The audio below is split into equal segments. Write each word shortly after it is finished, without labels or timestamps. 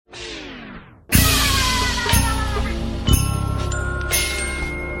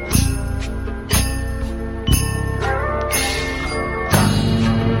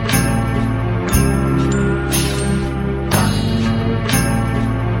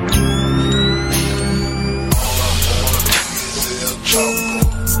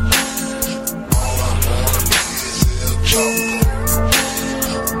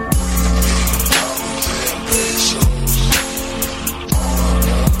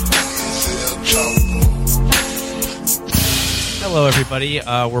Hello, everybody.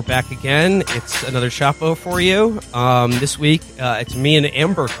 We're back again. It's another Chapo for you. This week, it's me and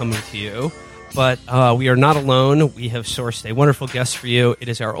Amber coming to you, but we are not alone. We have sourced a wonderful guest for you. It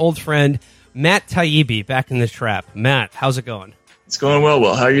is our old friend, Matt Taibbi, back in the trap. Matt, how's it going? It's going well,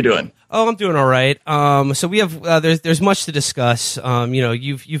 Will. How are you doing? Oh, I'm doing all right. So we have there's much to discuss.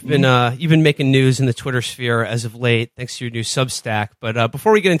 You've been making news in the Twitter sphere as of late, thanks to your new Substack. But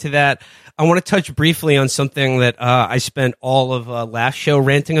before we get into that, I want to touch briefly on something that I spent all of last show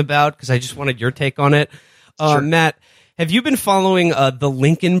ranting about because I just wanted your take on it. Sure. Matt, have you been following the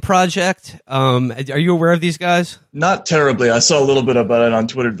Lincoln Project? Are you aware of these guys? Not terribly. I saw a little bit about it on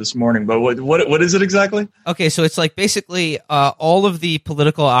Twitter this morning, but what is it exactly? Okay, so it's like basically all of the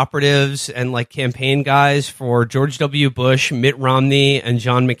political operatives and like campaign guys for George W. Bush, Mitt Romney, and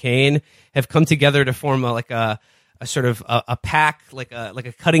John McCain have come together to form a sort of a pack, like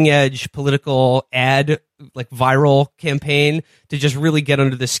a cutting edge political ad, like viral campaign to just really get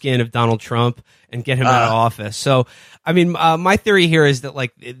under the skin of Donald Trump and get him out of office. So, I mean, my theory here is that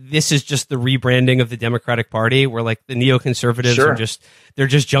like this is just the rebranding of the Democratic Party, where like the neoconservatives are they're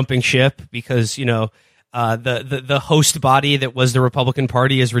just jumping ship because the host body that was the Republican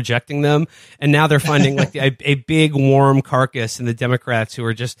Party is rejecting them, and now they're finding like a big warm carcass in the Democrats who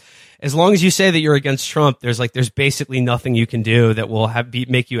are just, as long as you say that you're against Trump, there's basically nothing you can do that will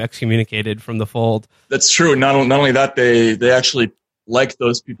make you excommunicated from the fold. That's true. Not only that, they actually like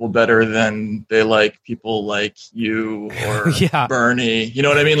those people better than they like people like you or Bernie. You know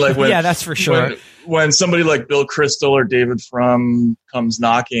what I mean? Like that's for sure. When somebody like Bill Kristol or David Frum comes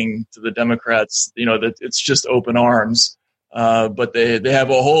knocking to the Democrats, that it's just open arms. But they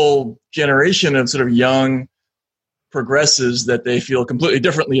have a whole generation of sort of young progressives that they feel completely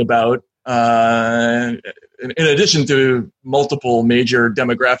differently about. In addition to multiple major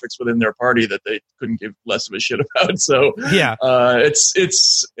demographics within their party that they couldn't give less of a shit about. So it's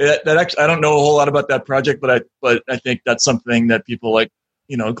that actually, I don't know a whole lot about that project, but I think that's something that people like,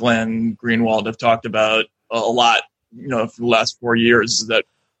 Glenn Greenwald have talked about a lot, for the last 4 years, is that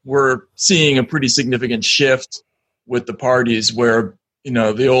we're seeing a pretty significant shift with the parties where,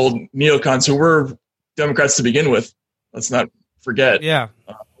 the old neocons who were Democrats to begin with, let's not forget. Yeah.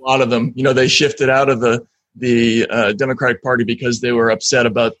 A lot of them, they shifted out of the Democratic Party because they were upset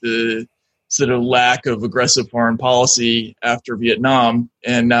about the sort of lack of aggressive foreign policy after Vietnam,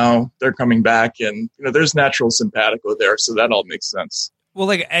 and now they're coming back, and there's natural simpatico there, so that all makes sense. Well,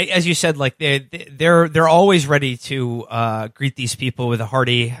 like as you said, like they're always ready to greet these people with a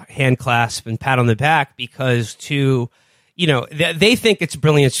hearty hand clasp and pat on the back because they think it's a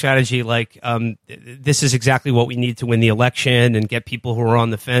brilliant strategy. Like, this is exactly what we need to win the election and get people who are on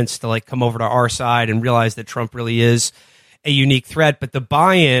the fence to like come over to our side and realize that Trump really is a unique threat. But the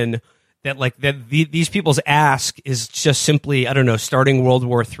buy-in that these people's ask is just simply, I don't know, starting World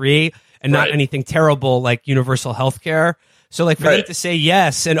War III and not anything terrible like universal health care. So like for them to say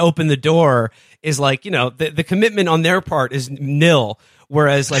yes and open the door is like, the commitment on their part is nil.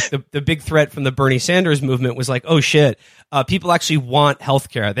 Whereas like the big threat from the Bernie Sanders movement was like, oh shit, people actually want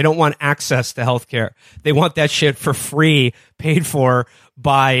healthcare. They don't want access to healthcare. They want that shit for free, paid for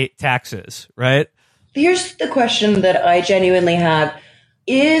by taxes, right? Here's the question that I genuinely have.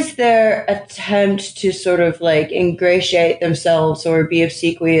 Is their attempt to sort of like ingratiate themselves or be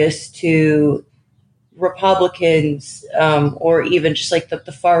obsequious to Republicans or even just like the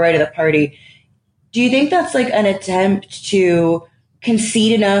far right of the party, do you think that's like an attempt to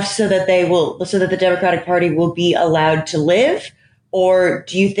concede enough so that the Democratic Party will be allowed to live? Or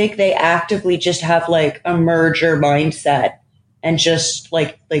do you think they actively just have like a merger mindset and just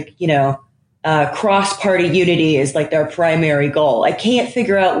cross-party unity is like their primary goal? I can't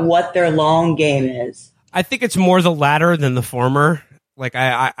figure out what their long game is. I think it's more the latter than the former. Like,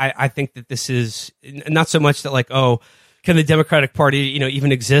 I think that this is not so much that like, oh, can the Democratic Party,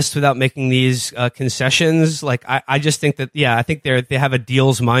 even exist without making these concessions? Like, I just think that, I think they have a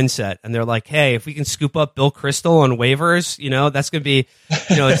deals mindset, and they're like, hey, if we can scoop up Bill Kristol on waivers, that's going to be,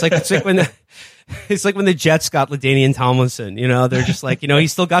 it's like when the Jets got LaDainian Tomlinson, they're just like,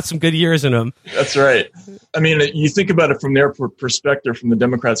 he's still got some good years in him. That's right. I mean, you think about it from their perspective, from the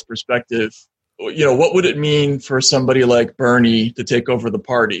Democrats' perspective, what would it mean for somebody like Bernie to take over the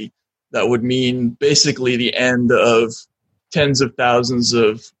party? That would mean basically the end of tens of thousands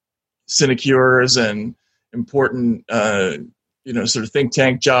of sinecures and important, sort of think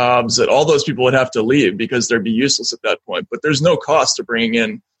tank jobs, that all those people would have to leave because they'd be useless at that point. But there's no cost to bringing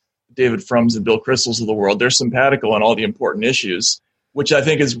in David Frums and Bill Kristols of the world. They're simpatico on all the important issues, which I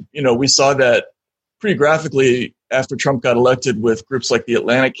think is, we saw that pretty graphically after Trump got elected with groups like the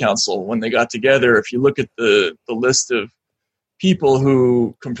Atlantic Council when they got together. If you look at the list of people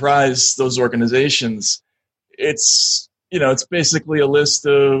who comprise those organizations, it's basically a list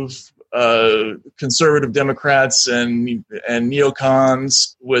of conservative Democrats and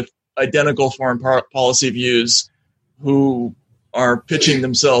neocons with identical foreign policy views who are pitching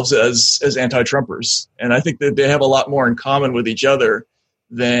themselves as anti-Trumpers. And I think that they have a lot more in common with each other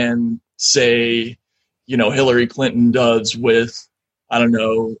than, say, Hillary Clinton does with, I don't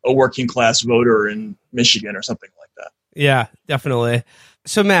know, a working class voter in Michigan or something like that. Yeah, definitely.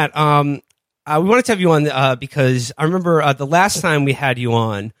 So, Matt, we wanted to have you on because I remember the last time we had you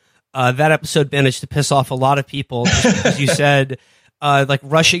on, that episode managed to piss off a lot of people just because you said, like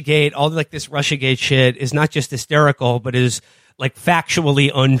Russiagate, all like this Russiagate shit is not just hysterical, but is like factually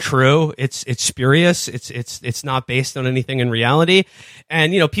untrue. It's spurious. It's not based on anything in reality.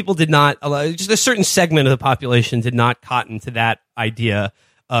 And, people did not, just a certain segment of the population did not cotton to that idea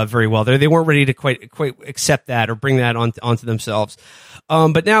very well. They weren't ready to quite accept that or bring that onto themselves.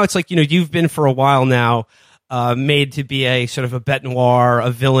 But now it's like, you've been for a while now, made to be a sort of a bête noire, a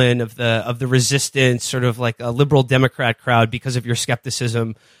villain of the resistance, sort of like a liberal Democrat crowd because of your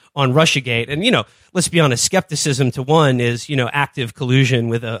skepticism on Russiagate. And, let's be honest, skepticism to one is, active collusion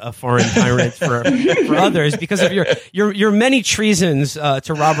with a foreign tyrant for others because of your many treasons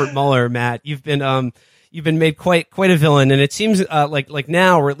to Robert Mueller, Matt. You've been made quite a villain, and it seems like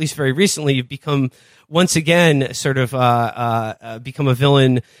now, or at least very recently, you've become once again sort of become a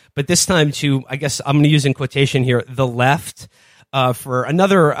villain, but this time to, I guess I'm going to use in quotation here, the left, for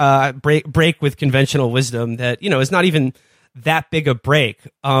another break with conventional wisdom that is not even that big a break.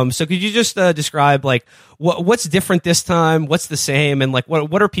 So could you just describe like what's different this time, what's the same, and like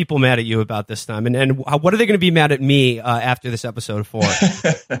what are people mad at you about this time, and what are they going to be mad at me after this episode for?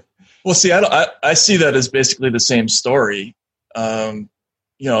 Well, see, I see that as basically the same story. The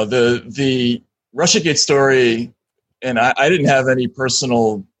Russiagate story, and I didn't have any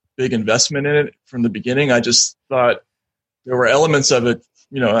personal big investment in it from the beginning. I just thought there were elements of it,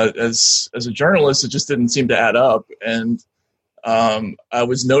 as a journalist, it just didn't seem to add up. And I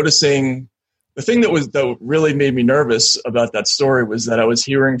was noticing the thing that really made me nervous about that story was that I was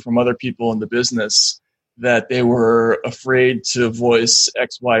hearing from other people in the business that they were afraid to voice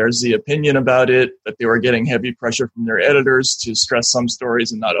X, Y, or Z opinion about it, that they were getting heavy pressure from their editors to stress some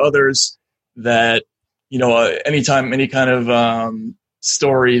stories and not others, that, anytime any kind of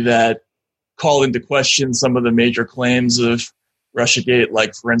story that called into question some of the major claims of Russiagate,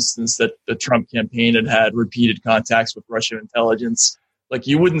 like, for instance, that the Trump campaign had repeated contacts with Russian intelligence, like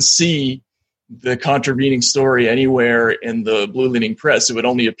you wouldn't see the contravening story anywhere in the blue-leaning press. It would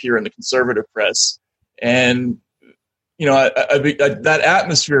only appear in the conservative press. And, that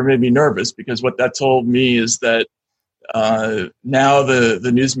atmosphere made me nervous because what that told me is that now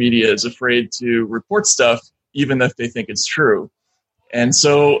the news media is afraid to report stuff, even if they think it's true. And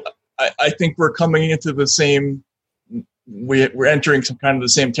so I think we're coming into the same, we're entering some kind of the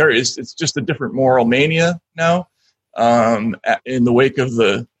same territory. It's just a different moral mania now. In the wake of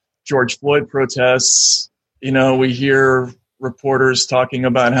the George Floyd protests, we hear reporters talking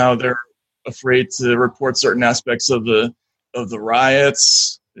about how they're afraid to report certain aspects of the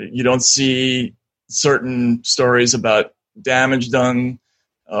riots. You don't see certain stories about damage done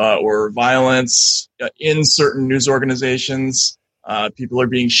or violence in certain news organizations. People are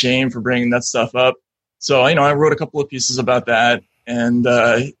being shamed for bringing that stuff up. So, I wrote a couple of pieces about that, and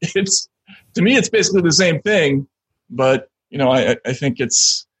it's, to me, it's basically the same thing. But I think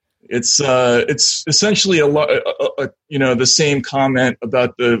it's essentially the same comment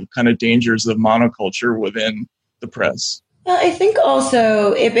about the kind of dangers of monoculture within the press. Well, I think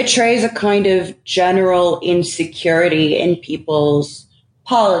also it betrays a kind of general insecurity in people's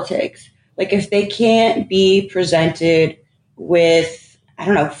politics. Like if they can't be presented with,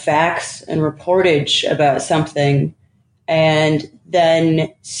 facts and reportage about something and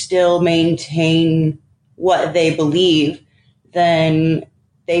then still maintain what they believe, then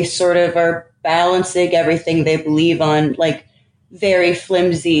they sort of are balancing everything they believe on like very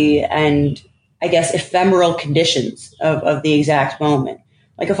flimsy and I guess ephemeral conditions of the exact moment.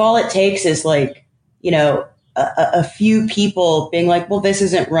 Like if all it takes is like, a few people being like, well, this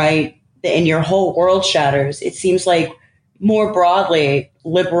isn't right, and your whole world shatters. It seems like more broadly,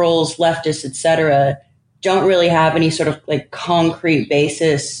 liberals, leftists, etc., don't really have any sort of like concrete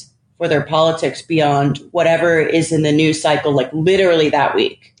basis for their politics beyond whatever is in the news cycle, like literally that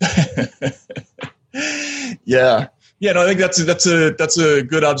week. Yeah. No, I think that's a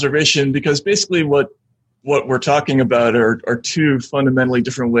good observation because basically what we're talking about are two fundamentally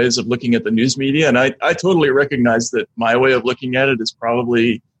different ways of looking at the news media. And I totally recognize that my way of looking at it is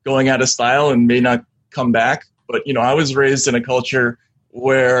probably going out of style and may not come back. but I was raised in a culture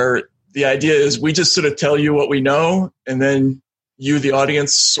where the idea is we just sort of tell you what we know, and then you, the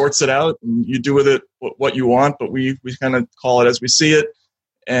audience, sorts it out, and you do with it what you want, but we kind of call it as we see it.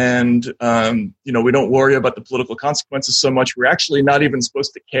 And, we don't worry about the political consequences so much. We're actually not even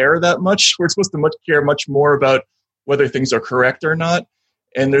supposed to care that much. We're supposed to care much more about whether things are correct or not.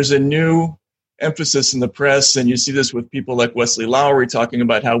 And there's a new emphasis in the press, and you see this with people like Wesley Lowery talking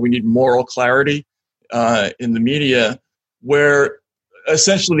about how we need moral clarity in the media, where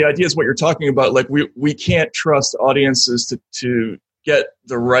essentially the idea is what you're talking about. Like we can't trust audiences to get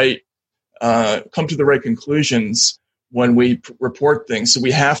the right, come to the right conclusions when we report things. So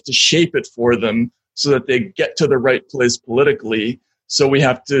we have to shape it for them so that they get to the right place politically. So we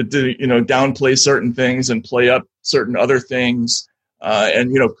have to downplay certain things and play up certain other things,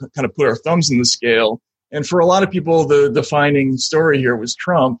 and kind of put our thumbs in the scale. And for a lot of people, the defining story here was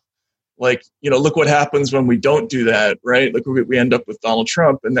Trump. Like, look what happens when we don't do that, right? Like we end up with Donald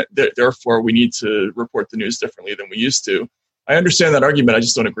Trump, and that therefore we need to report the news differently than we used to. I understand that argument. I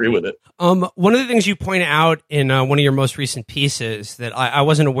just don't agree with it. One of the things you point out in one of your most recent pieces that I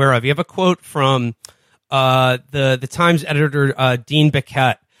wasn't aware of, you have a quote from the Times editor Dean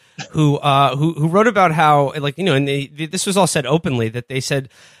Beckett, who wrote about how, and this was all said openly, that they said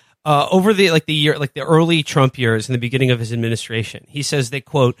over the early Trump years and the beginning of his administration, he says they,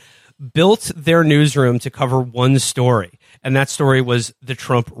 quote, built their newsroom to cover one story, and that story was the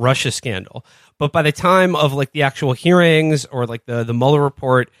Trump Russia scandal. But by the time of the actual hearings or the Mueller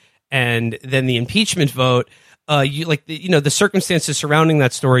report and then the impeachment vote, the circumstances surrounding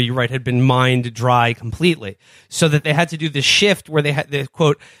that story, you're right, had been mined dry completely. So that they had to do this shift where they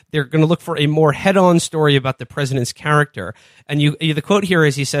quote, they're going to look for a more head-on story about the president's character. And the quote here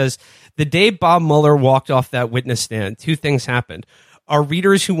is, he says, "The day Bob Mueller walked off that witness stand, two things happened. Our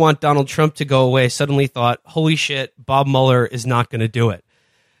readers who want Donald Trump to go away suddenly thought, holy shit, Bob Mueller is not going to do it."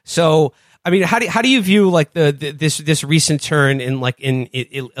 So, I mean, how do you view this recent turn in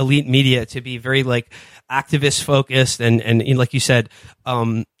elite media to be very activist focused and like you said,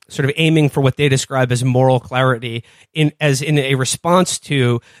 sort of aiming for what they describe as moral clarity in a response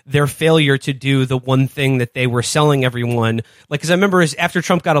to their failure to do the one thing that they were selling everyone. Because I remember after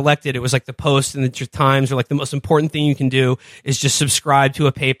Trump got elected, it was the Post and the Times were the most important thing you can do is just subscribe to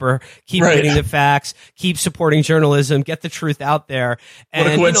a paper, keep reading the facts, keep supporting journalism, get the truth out there. And,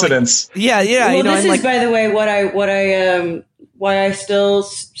 what a coincidence. Yeah. Well, this is, by the way, why I still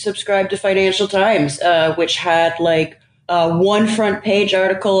subscribe to Financial Times, which had one front page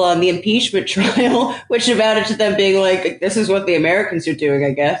article on the impeachment trial, which amounted to them being this is what the Americans are doing,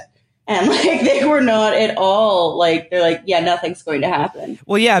 I guess. And they were not at all they're yeah, nothing's going to happen.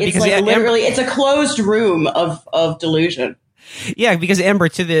 Well, yeah, because literally it's a closed room of delusion. Yeah, because Amber,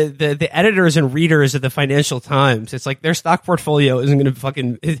 to the editors and readers of the Financial Times, it's their stock portfolio isn't going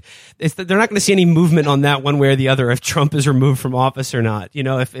to they're not going to see any movement on that one way or the other if Trump is removed from office or not. They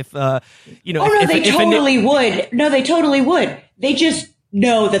totally would. No, they totally would. They just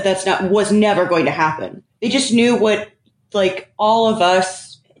know that was never going to happen. They just knew what all of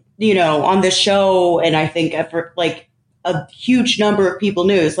us, on the show, and I think a huge number of people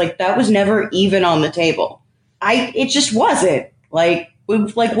knew is that was never even on the table. It just wasn't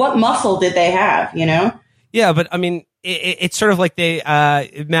what muscle did they have, Yeah, but I mean, it's sort of they,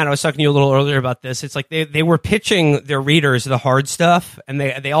 Matt, I was talking to you a little earlier about this. It's they were pitching their readers the hard stuff, and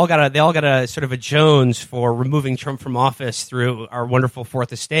they all got a sort of a Jones for removing Trump from office through our wonderful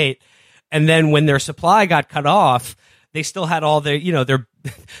Fourth Estate. And then when their supply got cut off, they still had all their,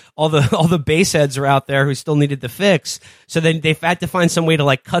 all the base heads are out there who still needed the fix. So then they had to find some way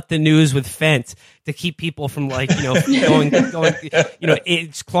to cut the news with Fent to keep people from going,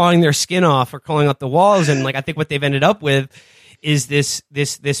 it's clawing their skin off or crawling up the walls. And I think what they've ended up with is this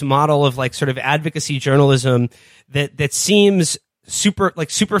model of sort of advocacy journalism that seems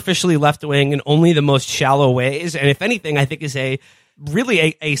superficially left wing in only the most shallow ways. And if anything, I think is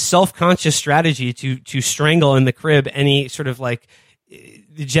really a self-conscious strategy to strangle in the crib any sort of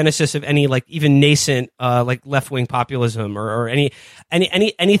the genesis of any even nascent left-wing populism or anything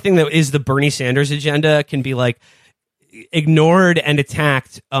that is the Bernie Sanders agenda can be ignored and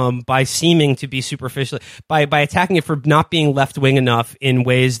attacked by seeming to be superficial, by attacking it for not being left-wing enough in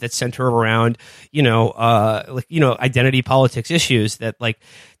ways that center around identity politics issues that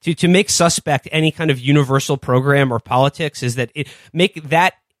to make suspect any kind of universal program or politics is that it make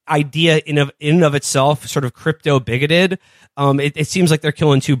that idea in and of itself sort of crypto bigoted. It seems like they're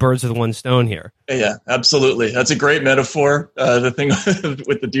killing two birds with one stone here. Yeah, absolutely. That's a great metaphor. The thing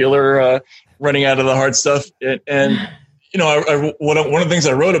with the dealer running out of the hard stuff, and one of the things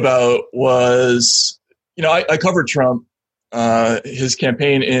I wrote about was I covered Trump, his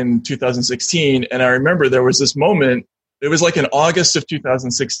campaign in 2016. And I remember there was this moment, it was like in August of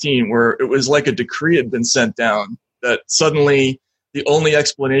 2016, where it was like a decree had been sent down that suddenly the only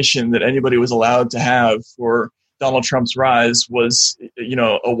explanation that anybody was allowed to have for Donald Trump's rise was,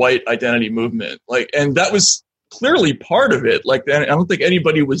 a white identity movement. And that was clearly part of it. I don't think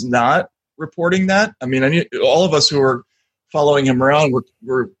anybody was not reporting that. I mean, all of us who were following him around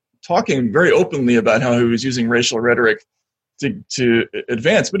were talking very openly about how he was using racial rhetoric to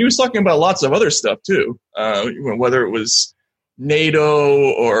advance, but he was talking about lots of other stuff too, whether it was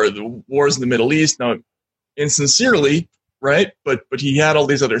NATO or the wars in the Middle East. Now, insincerely, right? But he had all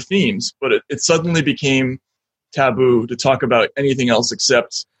these other themes, but it suddenly became taboo to talk about anything else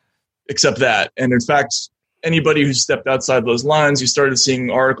except that. And in fact, anybody who stepped outside those lines, you started seeing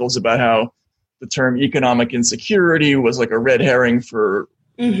articles about how the term economic insecurity was like a red herring for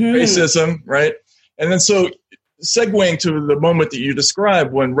racism, right? And then so segueing to the moment that you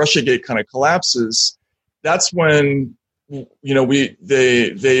described when Russiagate kind of collapses, that's when they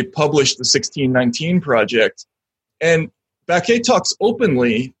published the 1619 Project, and Baquet talks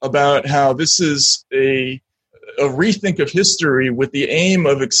openly about how this is a rethink of history with the aim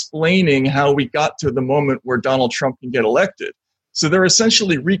of explaining how we got to the moment where Donald Trump can get elected. So they're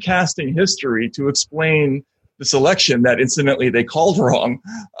essentially recasting history to explain this election that incidentally they called wrong.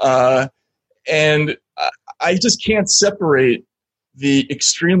 And I just can't separate the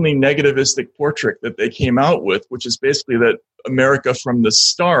extremely negativistic portrait that they came out with, which is basically that America from the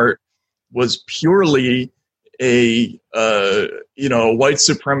start was purely a white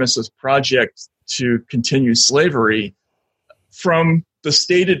supremacist project to continue slavery, from the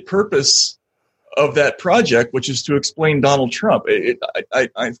stated purpose of that project, which is to explain Donald Trump.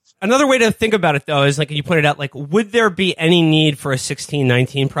 Another way to think about it, though, is like you pointed out, like, would there be any need for a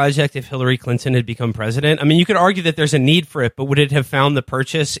 1619 Project if Hillary Clinton had become president? I mean, you could argue that there's a need for it, but would it have found the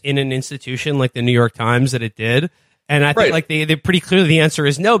purchase in an institution like the New York Times that it did? And I think they pretty clearly the answer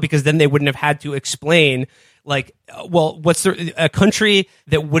is no, because then they wouldn't have had to explain, what's a country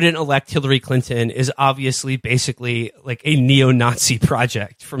that wouldn't elect Hillary Clinton is obviously basically like a neo-Nazi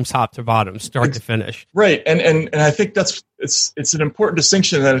project from top to bottom, start to finish. Right. And I think it's an important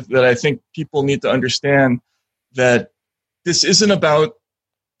distinction that I think people need to understand, that this isn't about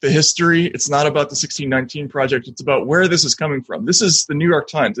the history. It's not about the 1619 Project. It's about where this is coming from. This is the New York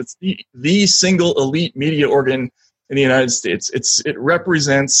Times. It's the single elite media organ in the United States. It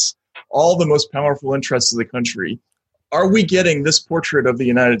represents all the most powerful interests of the country. Are we getting this portrait of the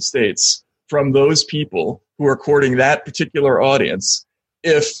United States from those people who are courting that particular audience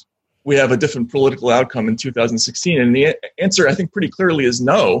if we have a different political outcome in 2016? And the answer, I think, pretty clearly is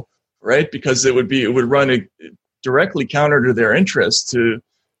no, right? Because it would run directly counter to their interest to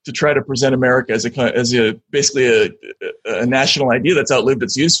try to present America as basically a national idea that's outlived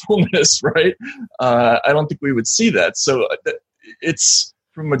its usefulness, right? I don't think we would see that. So it's,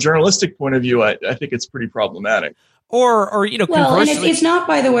 from a journalistic point of view, I think it's pretty problematic. Well, and it's not,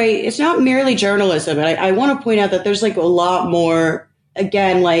 by the way, it's not merely journalism. And I want to point out that there's like a lot more.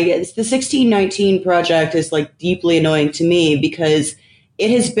 Again, like the 1619 Project is like deeply annoying to me because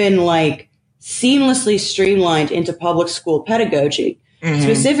it has been like seamlessly streamlined into public school pedagogy,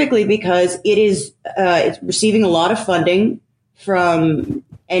 specifically because it's receiving a lot of funding from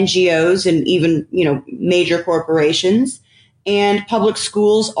NGOs and even, major corporations. And public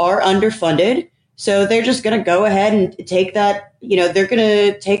schools are underfunded. So they're just going to go ahead and take that, they're going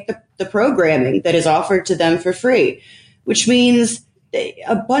to take the programming that is offered to them for free, which means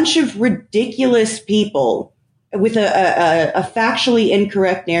a bunch of ridiculous people with a factually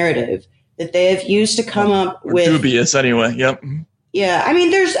incorrect narrative that they have used to come up with. Dubious anyway. Yep. Yeah. I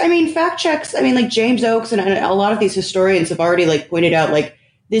mean, fact checks. I mean, like James Oakes and a lot of these historians have already like pointed out, like,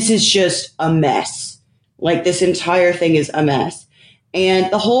 this is just a mess. Like, this entire thing is a mess.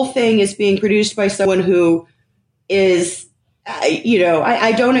 And the whole thing is being produced by someone who is,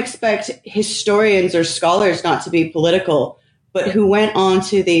 I don't expect historians or scholars not to be political, but who went on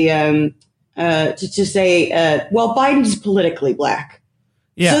to the, to say, well, Biden's politically black.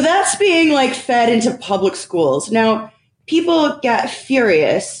 Yeah. So that's being like fed into public schools. Now, people get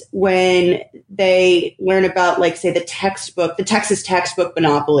furious when they learn about, like, say, the Texas textbook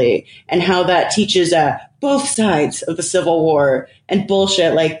monopoly and how that teaches both sides of the Civil War and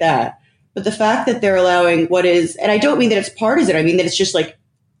bullshit like that. But the fact that they're allowing what is, and I don't mean that it's partisan, I mean that it's just like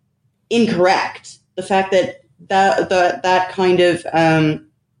incorrect. The fact that that kind of,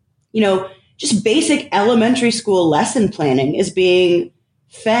 just basic elementary school lesson planning is being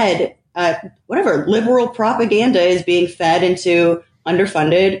fed, whatever liberal propaganda is being fed into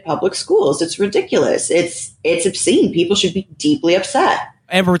underfunded public schools. It's ridiculous. It's obscene. People should be deeply upset.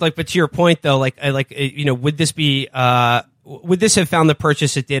 Amber, like, but to your point though, would this be, would this have found the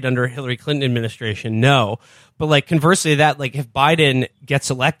purchase it did under Hillary Clinton administration? No. But like conversely to that, like if Biden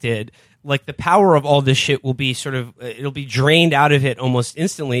gets elected, like the power of all this shit will be sort of, it'll be drained out of it almost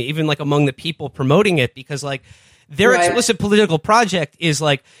instantly, even like among the people promoting it, because like their explicit political project is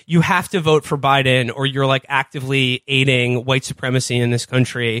like, you have to vote for Biden or you're like actively aiding white supremacy in this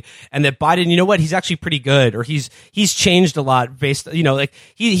country. And that Biden, you know what, he's actually pretty good, or he's changed a lot based, you know, like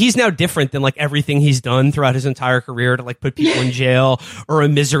he's now different than like everything he's done throughout his entire career to like put people in jail or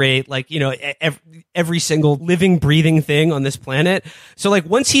immiserate, like, you know, every single living, breathing thing on this planet. So like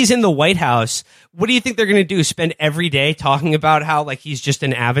once he's in the White House, what do you think they're going to do? Spend every day talking about how like he's just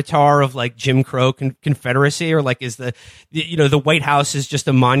an avatar of like Jim Crow Confederacy, or like is the White House is just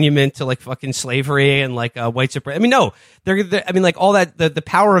a monument to like fucking slavery and like white supremacy? I mean, no, they're I mean, like all that the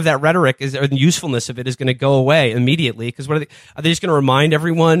power of that rhetoric is, or the usefulness of it is going to go away immediately. Because what are they just going to remind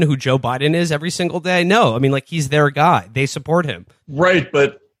everyone who Joe Biden is every single day? No, I mean, like he's their guy. They support him. Right,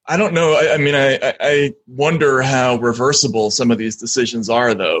 but I don't know. I mean, I wonder how reversible some of these decisions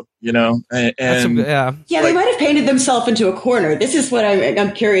are, though. You know, they might have painted themselves into a corner. This is what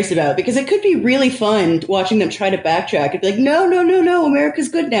I'm curious about, because it could be really fun watching them try to backtrack and be like, no, America's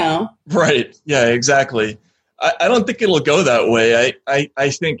good now. Right? Yeah, exactly. I don't think it'll go that way. I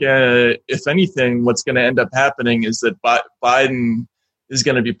think if anything, what's going to end up happening is that Biden is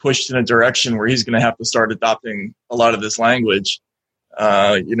going to be pushed in a direction where he's going to have to start adopting a lot of this language.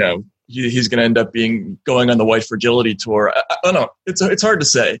 You know, he's going to end up going on the white fragility tour. I don't know. It's hard to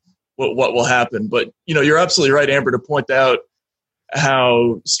say what will happen, but you know, you're absolutely right, Amber, to point out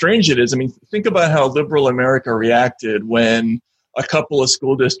how strange it is. I mean, think about how liberal America reacted when a couple of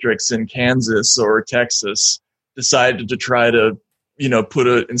school districts in Kansas or Texas decided to try to, you know,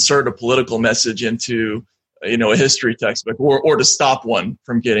 insert a political message into, you know, a history textbook or to stop one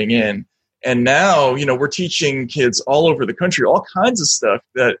from getting in. And now, you know, we're teaching kids all over the country all kinds of stuff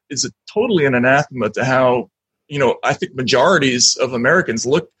that is totally an anathema to how, you know, I think majorities of Americans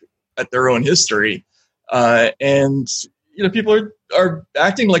look at their own history. And, you know, people are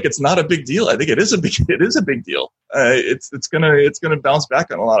acting like it's not a big deal. I think it is a big deal. It's gonna bounce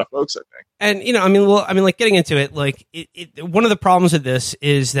back on a lot of folks, I think. And, you know, like getting into it, like one of the problems with this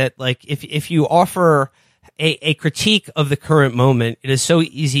is that like, if you offer a critique of the current moment, it is so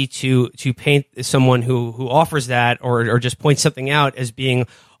easy to paint someone who offers that or just points something out as being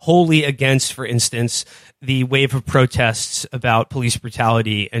wholly against, for instance, the wave of protests about police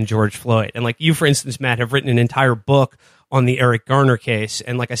brutality and George Floyd. And like you, for instance, Matt, have written an entire book on the Eric Garner case.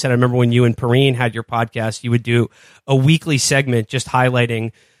 And like I said, I remember when you and Perrine had your podcast, you would do a weekly segment just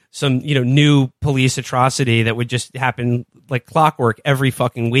highlighting some, you know, new police atrocity that would just happen like clockwork every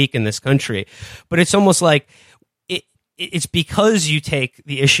fucking week in this country. But it's almost like it's because you take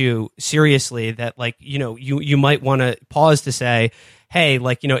the issue seriously that, like, you know, you might want to pause to say, hey,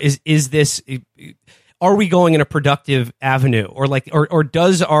 like, you know, is this, are we going in a productive avenue, or like, or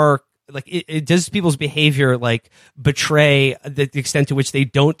does our, like, does people's behavior like betray the extent to which they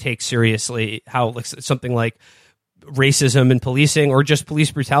don't take seriously how, like, something like racism and policing, or just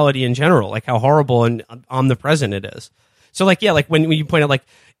police brutality in general, like how horrible and omnipresent it is. So like, yeah, like when you point out, like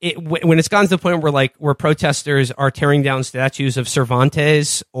when it's gotten to the point where protesters are tearing down statues of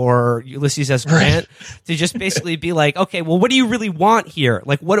Cervantes or Ulysses S. Grant, to just basically be like, okay, well, what do you really want here?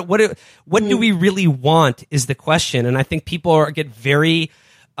 Like, what do we really want is the question. And I think people get very,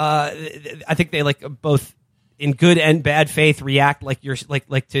 I think they, like, both in good and bad faith, react like you're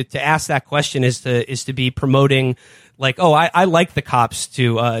like to ask that question is to be promoting, like, oh, I like the cops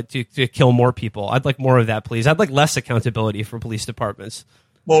to kill more people. I'd like more of that, please. I'd like less accountability for police departments.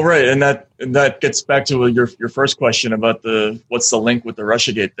 Well, right, and that gets back to your first question about what's the link with the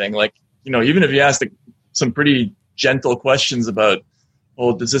Russiagate thing. Like, you know, even if you ask some pretty gentle questions about,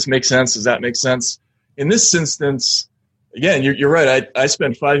 well, does this make sense? Does that make sense? In this instance, again, you're right. I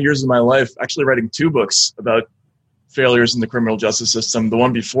spent 5 years of my life actually writing 2 books about failures in the criminal justice system. The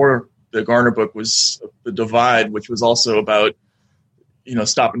one before the Garner book was The Divide, which was also about, you know,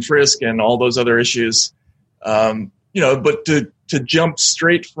 stop and frisk and all those other issues. You know, but to jump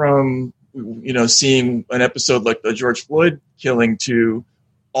straight from, you know, seeing an episode like the George Floyd killing to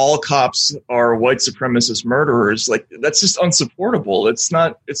all cops are white supremacist murderers, like, that's just unsupportable. It's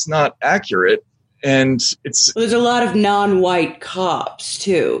not accurate. And there's a lot of non-white cops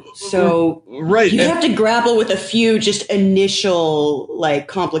too. So right. You have to grapple with a few just initial, like,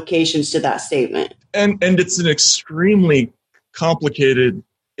 complications to that statement. And it's an extremely complicated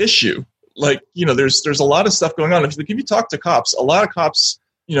issue. like, there's a lot of stuff going on. If you talk to cops, a lot of cops,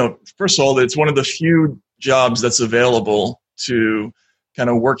 first of all, it's one of the few jobs that's available to kind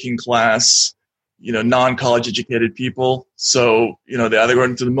of working class, non-college educated people. So, they either go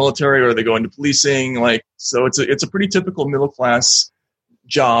into the military or they go into policing. Like, so it's a pretty typical middle class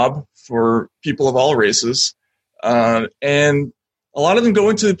job for people of all races. And a lot of them go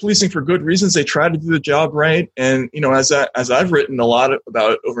into policing for good reasons. They try to do the job right. And, as I've written a lot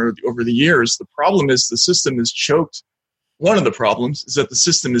about over the years, the problem is the system is choked. One of the problems is that the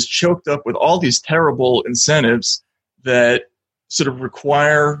system is choked up with all these terrible incentives that sort of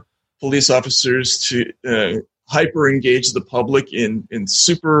require police officers to hyper engage the public in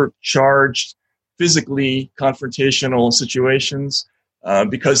supercharged, physically confrontational situations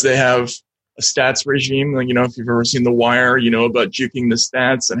because they have a stats regime. Like, if you've ever seen The Wire, about juking the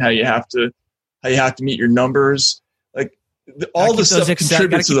stats and how you have to meet your numbers. Like all this stuff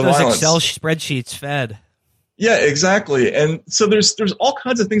contributes to the violence. Excel spreadsheets fed. Yeah, exactly. And so there's all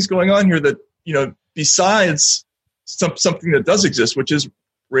kinds of things going on here that, besides something that does exist, which is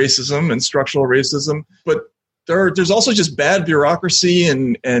racism and structural racism, but there's also just bad bureaucracy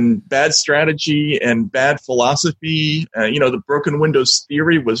and bad strategy and bad philosophy. The broken windows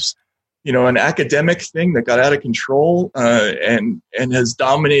theory was, an academic thing that got out of control and has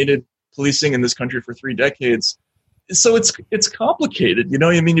dominated policing in this country for 3 decades. So it's complicated,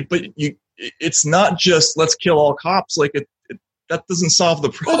 but it's not just let's kill all cops. Like that doesn't solve the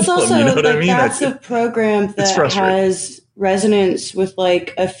problem. It's also, you know what I mean? That's a program that has resonance with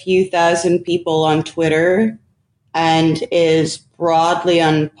like a few thousand people on Twitter and is broadly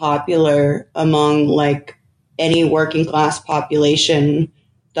unpopular among like any working class population.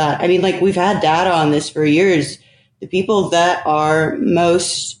 We've had data on this for years. The people that are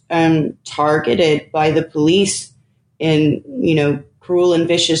most targeted by the police in, cruel and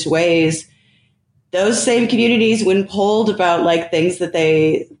vicious ways, those same communities, when polled about like things that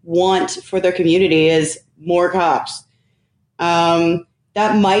they want for their community, is more cops. That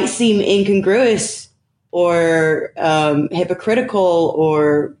might seem incongruous or hypocritical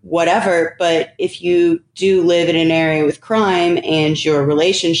or whatever, but if you do live in an area with crime and your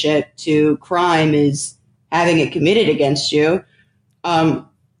relationship to crime is having it committed against you, the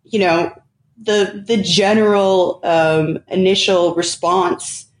general initial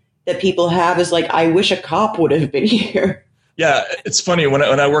response that people have is like, I wish a cop would have been here. Yeah, it's funny. When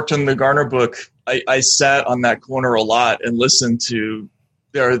I worked on the Garner book, I sat on that corner a lot and listened to,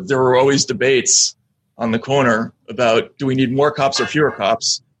 there were always debates on the corner about, do we need more cops or fewer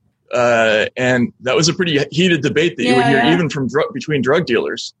cops? And that was a pretty heated debate that you would hear even from between drug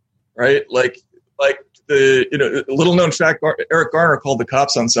dealers, right? Like the little known fact, Eric Garner called the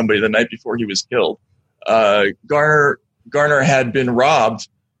cops on somebody the night before he was killed. Garner had been robbed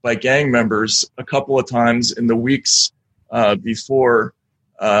by gang members a couple of times in the weeks before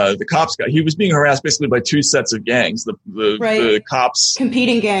the cops he was being harassed basically by 2 sets of gangs, the cops,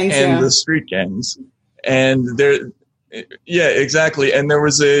 competing gangs, and the street gangs. And exactly. And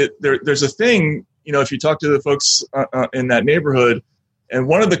there's a thing, if you talk to the folks in that neighborhood, and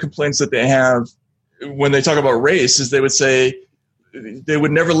one of the complaints that they have when they talk about race is they would say they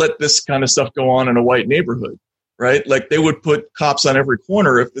would never let this kind of stuff go on in a white neighborhood, right? Like they would put cops on every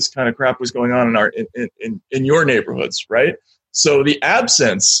corner if this kind of crap was going on in your neighborhoods, right? So the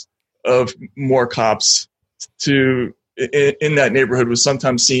absence of more cops in that neighborhood was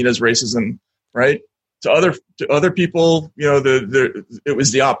sometimes seen as racism, right? To other people, it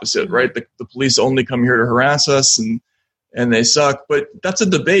was the opposite, right? The police only come here to harass us and they suck. But that's a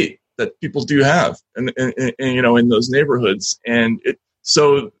debate that people do have, and in those neighborhoods, and there's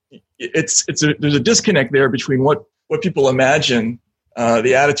a disconnect there between what people imagine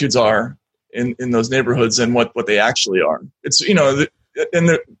the attitudes are in those neighborhoods and what they actually are. It's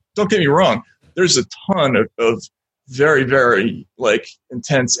don't get me wrong, there's a ton of very, very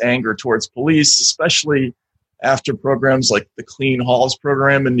intense anger towards police, especially after programs like the Clean Halls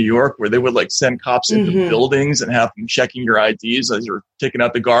program in New York, where they would send cops into buildings and have them checking your IDs as you're taking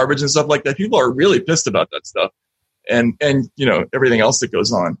out the garbage and stuff like that. People are really pissed about that stuff and everything else that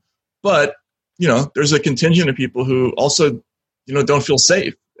goes on. But, there's a contingent of people who also, don't feel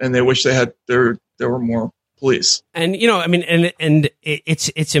safe and they wish there were more police. And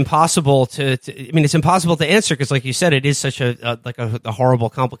it's impossible it's impossible to answer because, like you said, it is such a horrible,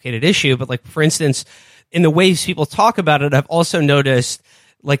 complicated issue. But for instance, in the ways people talk about it, I've also noticed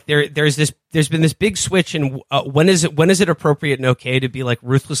there's this there's been this big switch in when is it appropriate and okay to be like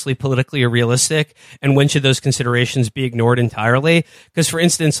ruthlessly politically realistic, and when should those considerations be ignored entirely? Because, for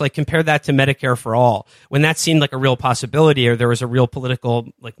instance, like compare that to Medicare for all, when that seemed like a real possibility, or there was a real political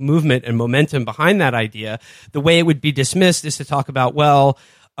like movement and momentum behind that idea. The way it would be dismissed is to talk about, well,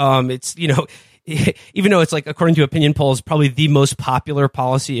 it's, you know, even though it's like, according to opinion polls, probably the most popular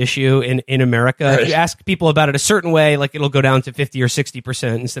policy issue in America. Right. If you ask people about it a certain way, like it'll go down to 50 or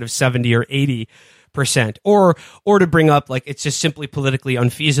 60% instead of 70 or 80%. Or to bring up, like, it's just simply politically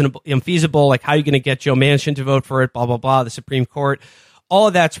unfeasible. Like, how are you going to get Joe Manchin to vote for it? Blah, blah, blah. The Supreme Court. All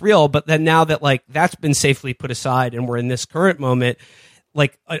of that's real. But then now that like that's been safely put aside and we're in this current moment,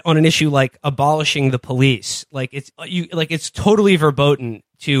 like on an issue like abolishing the police, like it's totally verboten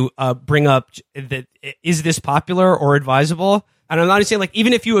to bring up that, is this popular or advisable? And I'm not saying like,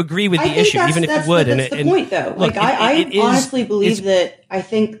 even if you agree with the issue, even if you would. That's the point though. Look, I honestly believe that I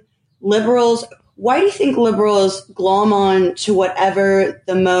think liberals, why do you think liberals glom on to whatever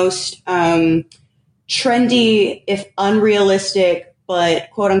the most trendy, if unrealistic,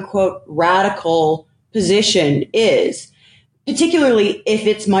 but quote unquote radical position is? Particularly if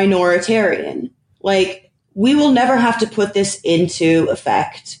it's minoritarian. Like, we will never have to put this into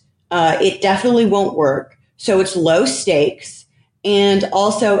effect. It definitely won't work. So it's low stakes. And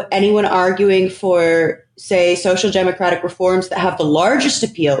also anyone arguing for, say, social democratic reforms that have the largest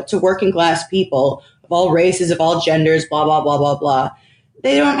appeal to working class people of all races, of all genders, blah, blah, blah, blah, blah.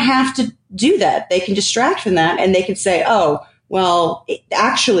 They don't have to do that. They can distract from that and they can say, oh, well,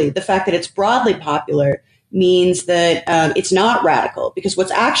 actually, the fact that it's broadly popular means that it's not radical, because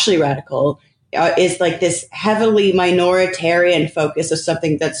what's actually radical is like this heavily minoritarian focus of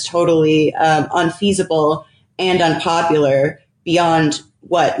something that's totally unfeasible and unpopular beyond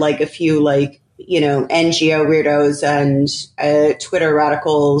what, like a few like, you know, NGO weirdos and Twitter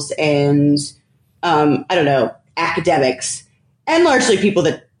radicals and I don't know, academics, and largely people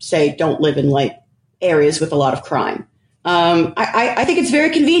that say don't live in like areas with a lot of crime. I think it's very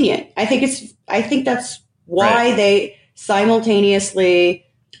convenient. I think that's why right. They simultaneously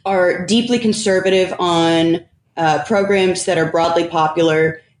are deeply conservative on programs that are broadly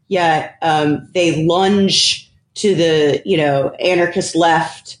popular, yet they lunge to the, you know, anarchist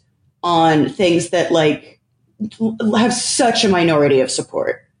left on things that like have such a minority of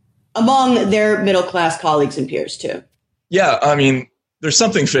support among their middle class colleagues and peers too. Yeah, I mean, there's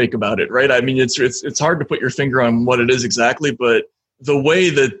something fake about it, right? I mean, it's hard to put your finger on what it is exactly, but the way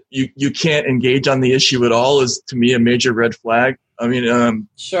that you can't engage on the issue at all is, to me, a major red flag. I mean,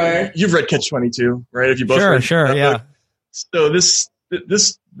 sure. You've read Catch-22, right? Have you both read Sure, yeah. So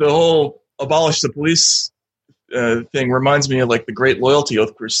the whole abolish the police thing reminds me of like the Great Loyalty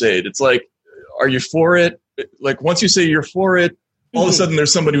Oath Crusade. It's like, are you for it? Like, once you say you're for it, all of a sudden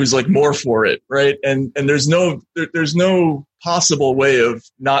there's somebody who's like more for it, right? And there's no possible way of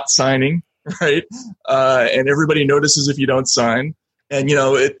not signing, right? And everybody notices if you don't sign. And, you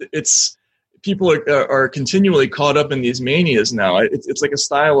know, it's people are continually caught up in these manias now. It's like a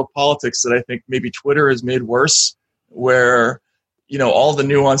style of politics that I think maybe Twitter has made worse, where, you know, all the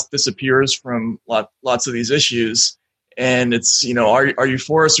nuance disappears from lots of these issues. And it's, you know, are you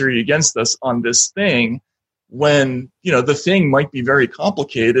for us or are you against us on this thing, when, you know, the thing might be very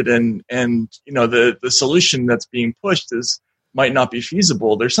complicated and you know, the solution that's being pushed might not be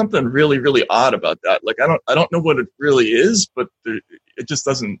feasible. There's something really, really odd about that. Like, I don't know what it really is, but it just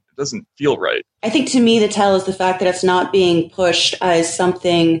doesn't feel right. I think to me, the tell is the fact that it's not being pushed as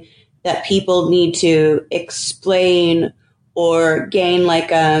something that people need to explain or gain like,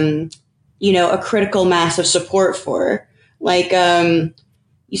 you know, a critical mass of support for. Like,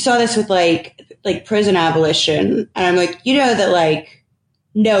 you saw this with like prison abolition. And I'm like, you know, that like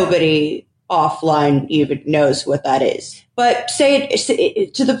nobody offline even knows what that is. But say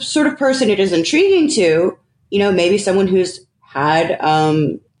it to the sort of person it is intriguing to, you know, maybe someone who's had,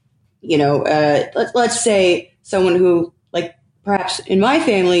 you know, let's say someone who, like, perhaps in my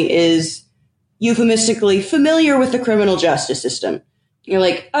family is euphemistically familiar with the criminal justice system. You're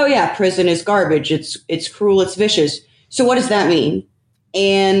like, oh yeah, prison is garbage. It's cruel. It's vicious. So what does that mean?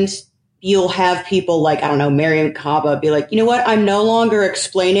 And you'll have people like, I don't know, Mariam Kaba be like, you know what? I'm no longer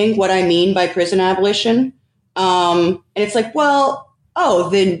explaining what I mean by prison abolition. And it's like, well, oh,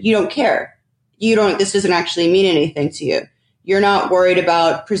 then you don't care. This doesn't actually mean anything to you. You're not worried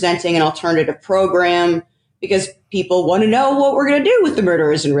about presenting an alternative program because people want to know what we're going to do with the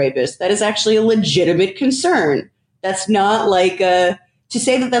murderers and rapists. That is actually a legitimate concern. That's not like to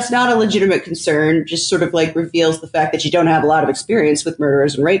say that that's not a legitimate concern just sort of like reveals the fact that you don't have a lot of experience with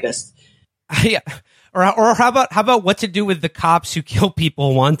murderers and rapists. Yeah. Or how about what to do with the cops who kill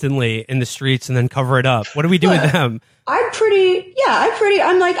people wantonly in the streets and then cover it up? What do we do with them? I'm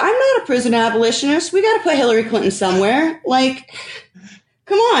like, I'm not a prison abolitionist. We got to put Hillary Clinton somewhere. Like,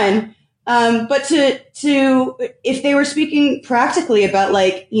 come on. But if they were speaking practically about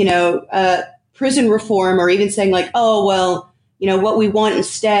like, prison reform, or even saying like, oh, well, what we want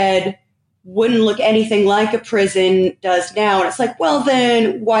instead wouldn't look anything like a prison does now. And it's like, well,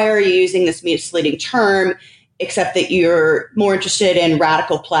 then why are you using this misleading term, except that you're more interested in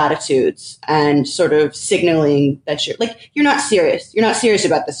radical platitudes and sort of signaling that you're not serious. You're not serious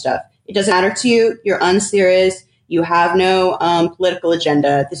about this stuff. It doesn't matter to you. You're unserious. You have no political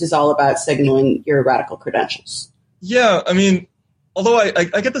agenda. This is all about signaling your radical credentials. Yeah, I mean, although I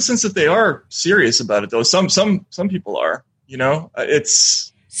get the sense that they are serious about it, though. Some people are.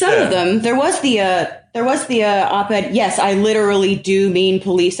 It's some of them. There was the op-ed. Yes, I literally do mean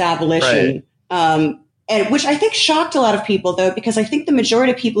police abolition, right. And which I think shocked a lot of people, though, because I think the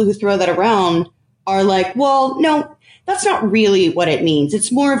majority of people who throw that around are like, well, no, that's not really what it means.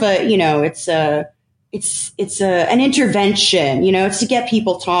 It's more of a, it's an intervention. It's to get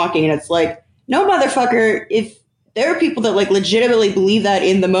people talking. And it's like, no, motherfucker, if there are people that like legitimately believe that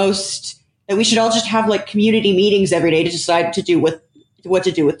that we should all just have like community meetings every day to decide to do what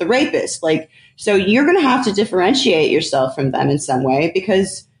to do with the rapist. Like, so you're going to have to differentiate yourself from them in some way,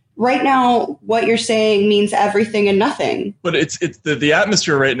 because right now what you're saying means everything and nothing. But it's the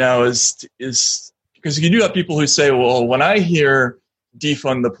atmosphere right now is because you do have people who say, well, when I hear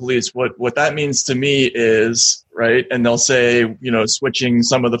defund the police, what that means to me is, right, and they'll say, switching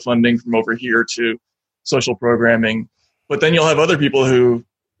some of the funding from over here to social programming. But then you'll have other people who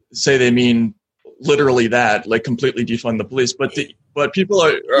say they mean literally that, like completely defund the police. But people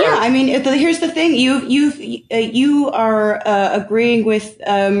are yeah. I mean, here's the thing: you are agreeing with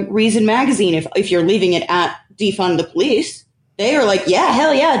Reason Magazine. If you're leaving it at defund the police, they are like, yeah,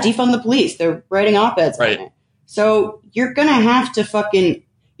 hell yeah, defund the police. They're writing op-eds right. on it. So you're gonna have to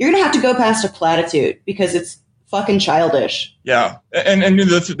go past a platitude, because it's fucking childish. Yeah, and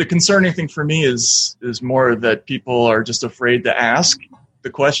the concerning thing for me is more that people are just afraid to ask the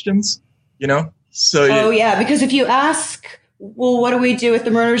questions. So yeah, because if you ask, well, what do we do with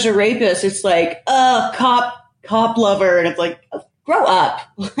the murders or rapists? It's like, cop lover, and it's like, grow up.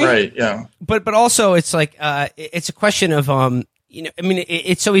 Right. Yeah. But also, it's like it's a question of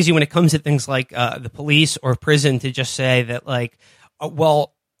it's so easy when it comes to things like the police or prison to just say that like,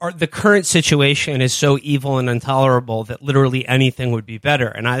 the current situation is so evil and intolerable that literally anything would be better.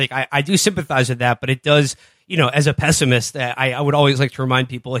 And I think I do sympathize with that, but it does, as a pessimist, I would always like to remind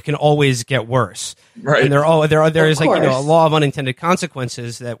people it can always get worse. Right. And there is like, a law of unintended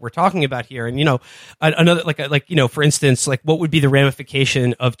consequences that we're talking about here. And, another, for instance, like what would be the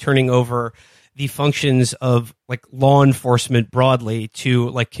ramification of turning over the functions of like law enforcement broadly to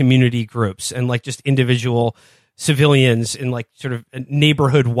like community groups and like just individual civilians in like sort of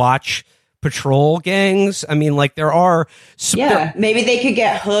neighborhood watch patrol gangs? I mean, like there are maybe they could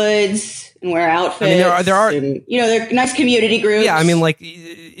get hoods and wear outfits. I mean, there are and, they're nice community groups. Yeah, I mean, like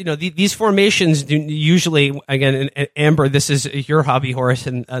these formations do usually, again, and Amber, this is your hobby horse,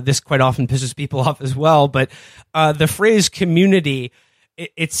 and this quite often pisses people off as well. But the phrase community,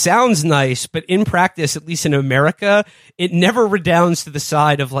 it sounds nice, but in practice, at least in America, it never redounds to the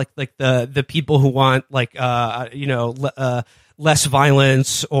side of like the people who want less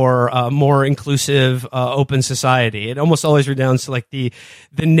violence or more inclusive, open society. It almost always redounds to like the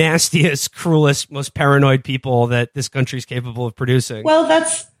nastiest, cruelest, most paranoid people that this country is capable of producing. Well,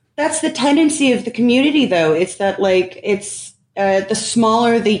 that's the tendency of the community, though. It's that like it's the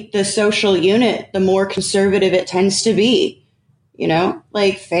smaller the social unit, the more conservative it tends to be.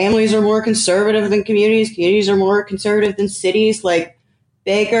 Like families are more conservative than communities. Communities are more conservative than cities. Like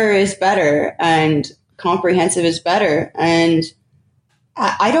bigger is better and comprehensive is better. And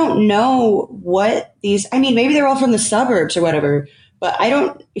I don't know what maybe they're all from the suburbs or whatever, but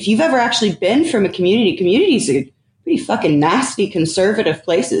if you've ever actually been from a communities are pretty fucking nasty conservative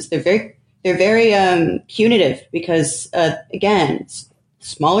places. They're very punitive because, again, it's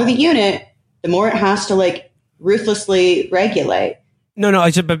smaller the unit, the more it has to like ruthlessly regulate. No,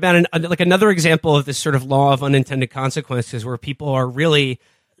 it's about another example of this sort of law of unintended consequences where people are really,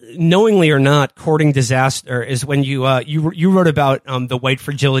 knowingly or not, courting disaster is when you wrote about the White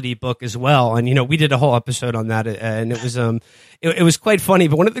Fragility book as well, and we did a whole episode on that, and it was it was quite funny.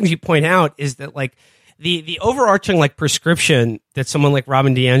 But one of the things you point out is that like the overarching like prescription that someone like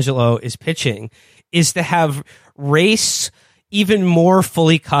Robin DiAngelo is pitching is to have race even more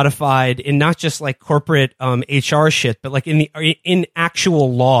fully codified in not just like corporate HR shit, but like in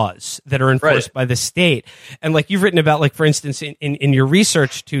actual laws that are enforced by the state. And like you've written about, like for instance, in your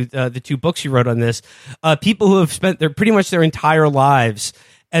research to the two books you wrote on this, people who have spent pretty much their entire lives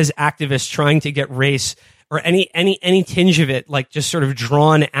as activists trying to get race or any tinge of it, like just sort of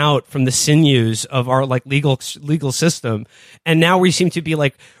drawn out from the sinews of our like legal system. And now we seem to be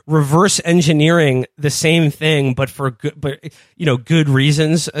like reverse engineering the same thing, but for good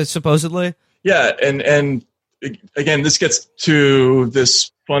reasons, supposedly. Yeah. And again, this gets to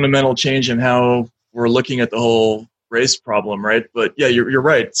this fundamental change in how we're looking at the whole race problem. Right. But yeah, you're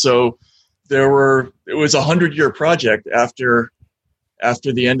right. So it was 100-year project after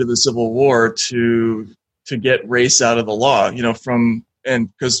the end of the Civil War to get race out of the law,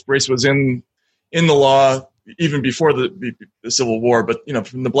 because race was in the law even before the Civil War, but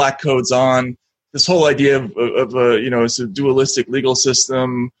from the Black Codes on, this whole idea of it's a dualistic legal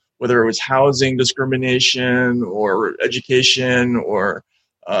system, whether it was housing discrimination or education or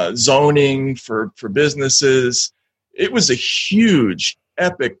zoning for businesses, it was a huge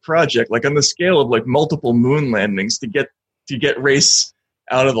epic project, like on the scale of like multiple moon landings to get race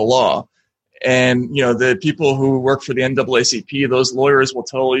out of the law. And, the people who work for the NAACP, those lawyers will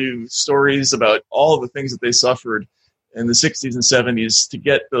tell you stories about all of the things that they suffered in the 60s and 70s to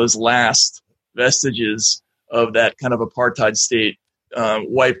get those last vestiges of that kind of apartheid state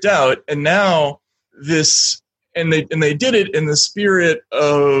wiped out. And now and they did it in the spirit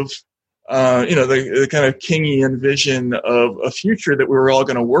of, the kind of Kingian vision of a future that we were all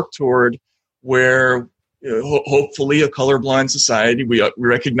going to work toward, where hopefully a colorblind society. We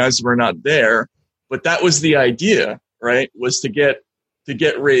recognize we're not there, but that was the idea, right? Was to get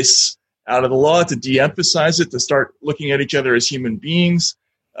race out of the law, to de-emphasize it, to start looking at each other as human beings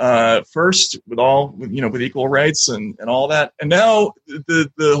first, with equal rights and all that. And now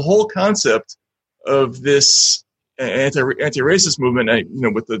the whole concept of this anti-racist movement,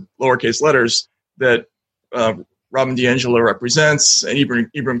 with the lowercase letters that Robin DiAngelo represents and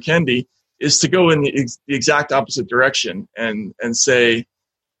Ibram Kendi, is to go in the exact opposite direction and say,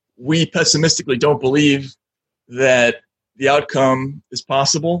 we pessimistically don't believe that the outcome is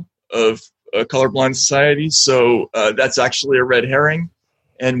possible of a colorblind society. So that's actually a red herring.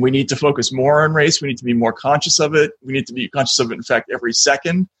 And we need to focus more on race. We need to be more conscious of it. We need to be conscious of it, in fact, every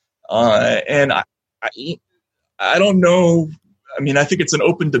second. And I don't know. I mean, I think it's an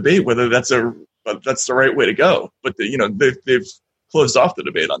open debate whether that's the right way to go. But they've closed off the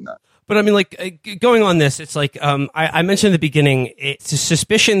debate on that. But I mean, like going on this, it's like I mentioned in the beginning. It's a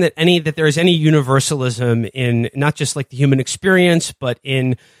suspicion that there is any universalism in not just like the human experience, but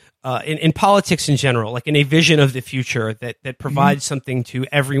in politics in general, like in a vision of the future that provides something to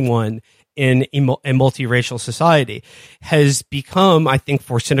everyone in a multiracial society, has become, I think,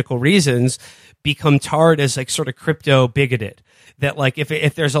 for cynical reasons, become tarred as like sort of crypto bigoted. That like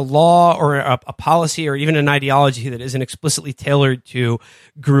if there's a law or a policy or even an ideology that isn't explicitly tailored to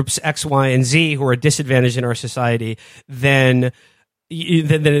groups X, Y, and Z who are disadvantaged in our society, then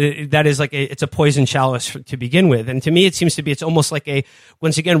that is like it's a poison chalice to begin with. And to me, it seems to be, it's almost like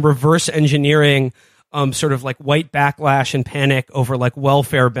once again, reverse engineering sort of like white backlash and panic over like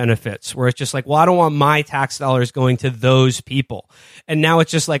welfare benefits, where it's just like, well, I don't want my tax dollars going to those people. And now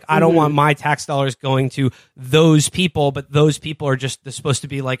it's just like, I don't want my tax dollars going to those people, but those people are just supposed to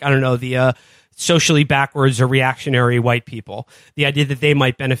be like, I don't know, the socially backwards or reactionary white people. The idea that they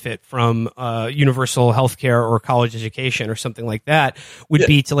might benefit from universal health care or college education or something like that would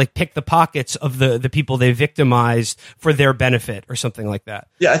be to like pick the pockets of the people they victimized for their benefit or something like that.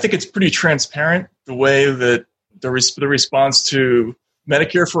 Yeah, I think it's pretty transparent the way that the response to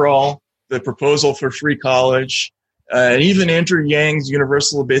Medicare for all, the proposal for free college, and even Andrew Yang's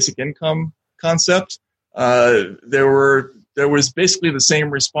universal basic income concept, there was basically the same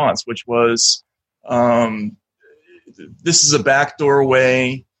response, which was, this is a backdoor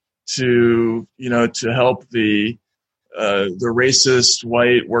way to help the racist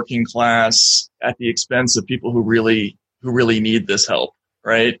white working class at the expense of people who really need this help,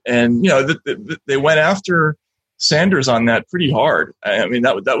 right? And they went after Sanders on that pretty hard. I mean,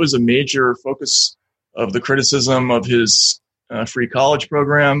 that was a major focus of the criticism of his free college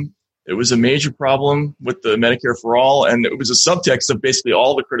program. It was a major problem with the Medicare for all, and it was a subtext of basically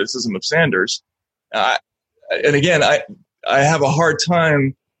all the criticism of Sanders. And again, I have a hard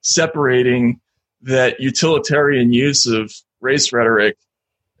time separating that utilitarian use of race rhetoric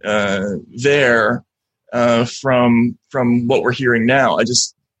there from what we're hearing now. I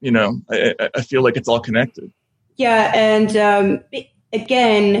just, I feel like it's all connected. Yeah, and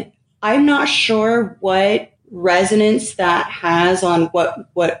again, I'm not sure what resonance that has on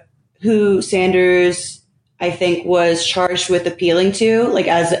who Sanders, I think, was charged with appealing to, like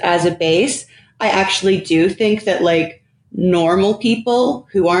as a base, I actually do think that like normal people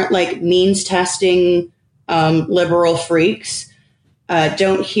who aren't like means testing liberal freaks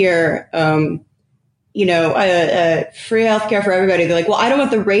don't hear free healthcare for everybody. They're like, well, I don't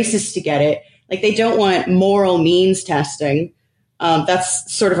want the racists to get it. Like they don't want moral means testing.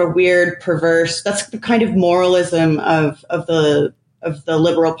 That's sort of a weird, perverse. That's the kind of moralism of the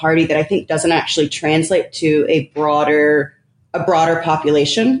Liberal Party that I think doesn't actually translate to a broader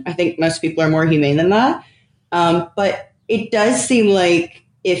population. I think most people are more humane than that. But it does seem like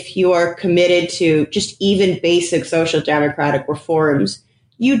if you are committed to just even basic social democratic reforms,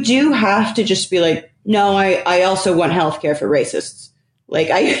 you do have to just be like, no, I also want healthcare for racists. Like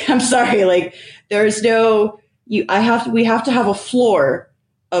I'm sorry, like there's no. We have to have a floor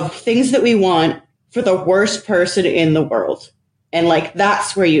of things that we want for the worst person in the world. And like,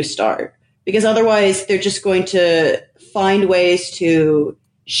 that's where you start, because otherwise they're just going to find ways to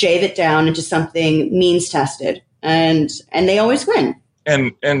shave it down into something means tested, and they always win.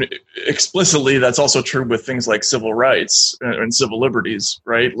 And explicitly, that's also true with things like civil rights and civil liberties,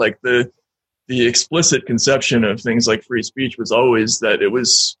 right? Like the explicit conception of things like free speech was always that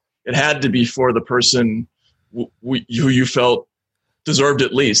it had to be for the person who you felt deserved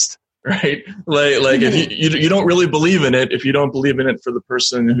it least, right? Like if you don't really believe in it, if you don't believe in it for the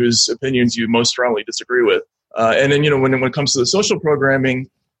person whose opinions you most strongly disagree with. And then, when it comes to the social programming,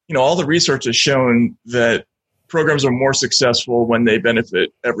 all the research has shown that programs are more successful when they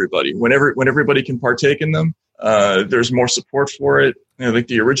benefit everybody. When everybody can partake in them, there's more support for it. Like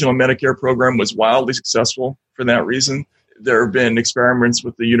the original Medicare program was wildly successful for that reason. There have been experiments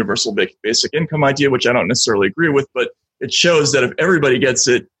with the universal basic income idea, which I don't necessarily agree with, but it shows that if everybody gets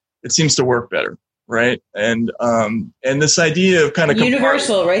it, it seems to work better, right? And this idea of kind of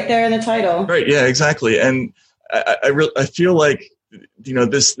universal, right there in the title, right? Yeah, exactly. And I feel like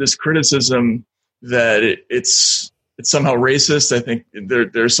this criticism that it's somehow racist. I think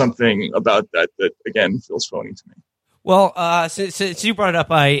there's something about that again feels phony to me. Well, since you brought it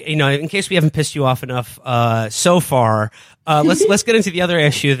up, in case we haven't pissed you off enough so far, let's get into the other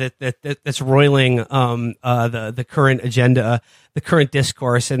issue that's roiling the current agenda, the current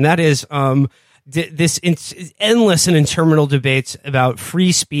discourse, and that is this endless and interminable debates about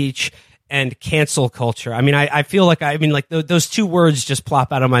free speech and cancel culture. I mean, I feel like those two words just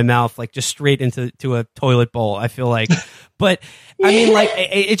plop out of my mouth like just straight into a toilet bowl. I feel like, but I mean, like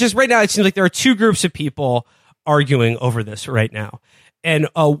it just right now it seems like there are two groups of people arguing over this right now, and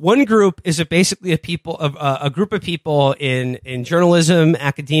one group is basically a group of people in journalism,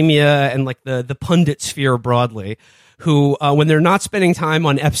 academia, and like the pundit sphere broadly, who when they're not spending time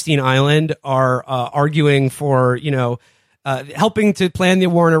on Epstein Island are arguing for helping to plan the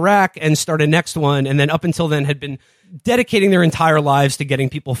war in Iraq and start a next one, and then up until then had been dedicating their entire lives to getting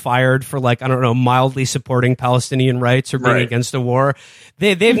people fired for mildly supporting Palestinian rights or being against a war.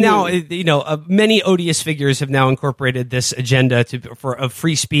 They've now, many odious figures have now incorporated this agenda of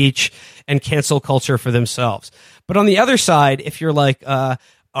free speech and cancel culture for themselves. But on the other side, if you're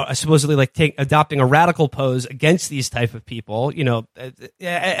supposedly adopting a radical pose against these type of people,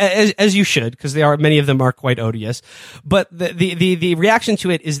 as you should, because many of them are quite odious. But the reaction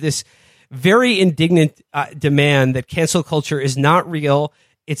to it is this very indignant demand that cancel culture is not real.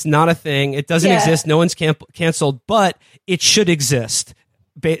 It's not a thing. It doesn't exist. No one's canceled, but it should exist.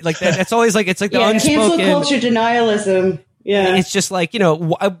 Like that. That's always like, it's like the unspoken cancel culture denialism. Yeah. It's just like,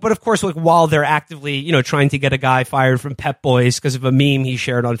 but of course, like while they're actively, trying to get a guy fired from Pep Boys because of a meme he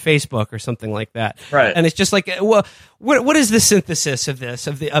shared on Facebook or something like that. Right. And it's just like, well, what is the synthesis of this,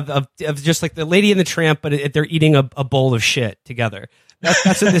 of just like the Lady and the Tramp, but they're eating a bowl of shit together.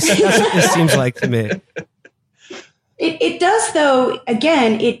 That's what this seems like to me. It does, though.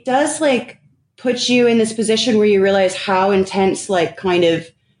 Again, it does put you in this position where you realize how intense kind of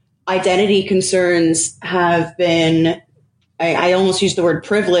identity concerns have been. I almost use the word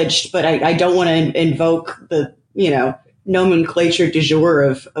privileged, but I don't want to invoke the nomenclature du jour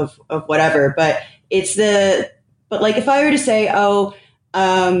of whatever. But if I were to say,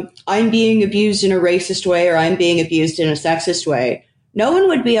 I'm being abused in a racist way or I'm being abused in a sexist way, no one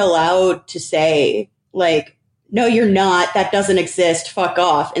would be allowed to say, no, you're not, that doesn't exist, fuck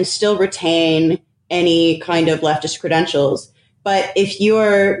off, and still retain any kind of leftist credentials. But if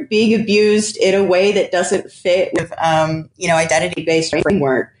you're being abused in a way that doesn't fit with, identity-based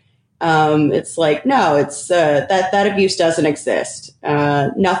framework, it's like, no, it's that abuse doesn't exist.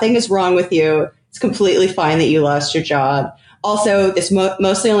 Nothing is wrong with you. It's completely fine that you lost your job. Also, this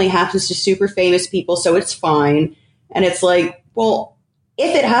mostly only happens to super famous people, so it's fine. And it's like, well,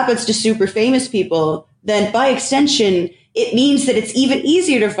 if it happens to super famous people, then by extension, it means that it's even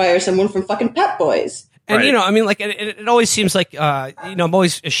easier to fire someone from fucking Pep Boys. And, Right. you know, I mean, like, it always seems like, you know, I'm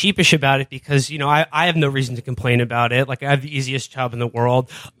always sheepish about it because, you know, I have no reason to complain about it. Like, I have the easiest job in the world.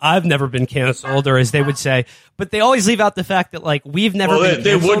 I've never been canceled, or as they would say, but they always leave out the fact that, like, we've never been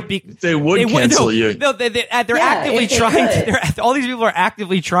canceled. They would cancel you. No, they're actively trying to, all these people are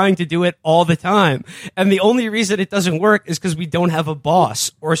actively trying to do it all the time. And the only reason it doesn't work is because we don't have a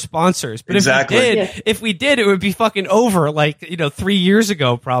boss or sponsors. But Exactly. if we did, it would be fucking over, like, you know, 3 years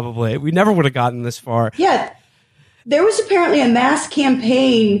ago, probably. We never would have gotten this far. Yeah, there was apparently a mass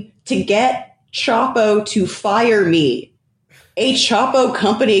campaign to get Chapo to fire me, a Chapo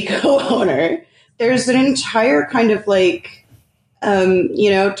company co-owner. There's an entire kind of like, you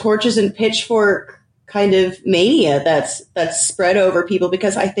know, torches and pitchfork kind of mania that's spread over people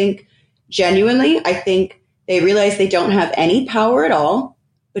because I think they realize they don't have any power at all.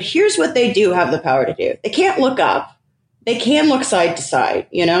 But here's what they do have the power to do. They can't look up. They can look side to side,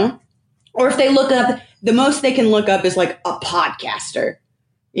 you know? Or if they look up, the most they can look up is like a podcaster,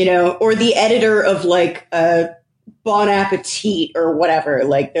 you know, or the editor of like a Bon Appetit or whatever.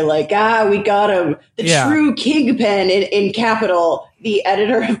 Like they're like, we got him. The true kingpin in Capital, the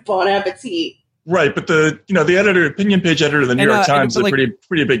editor of Bon Appetit. Right, but the opinion page editor of the New York Times is a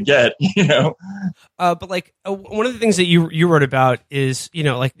pretty big get, you know. But like one of the things that you wrote about is, you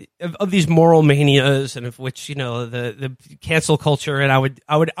know, like of these moral manias, and of which, you know, the cancel culture, and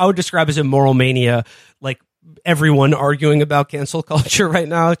I would describe as a moral mania, like everyone arguing about cancel culture right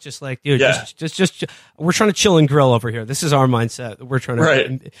now. It's just like, dude, just we're trying to chill and grill over here. This is our mindset. We're trying to,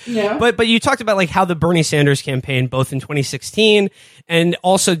 right. Yeah. But you talked about like how the Bernie Sanders campaign, both in 2016 and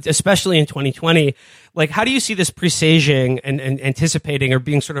also especially in 2020, like how do you see this presaging and anticipating or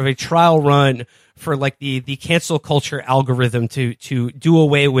being sort of a trial run for like the cancel culture algorithm to do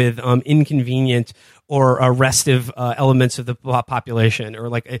away with inconvenient or restive elements of the population, or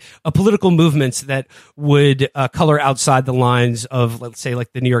like a political movements that would color outside the lines of, let's say,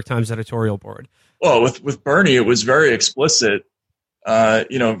 like the New York Times editorial board? Well, with Bernie, it was very explicit.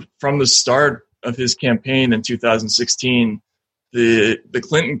 You know, from the start of his campaign in 2016, the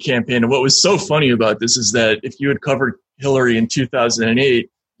Clinton campaign. And what was so funny about this is that if you had covered Hillary in 2008,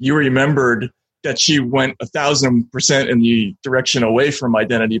 you remembered that she went 1,000% in the direction away from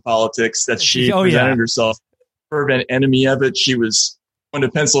identity politics, that she presented herself fervent enemy of it. She was going to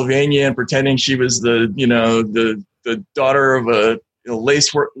Pennsylvania and pretending she was the daughter of a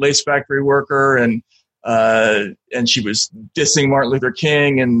lace factory worker, and she was dissing Martin Luther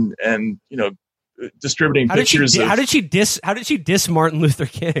King and you know, distributing pictures. How did she diss Martin Luther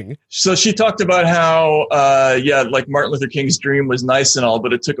King? So she talked about how, like Martin Luther King's dream was nice and all,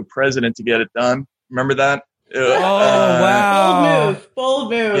 but it took a president to get it done. Remember that? Wow. Bold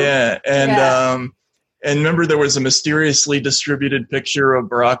move. Yeah. And remember there was a mysteriously distributed picture of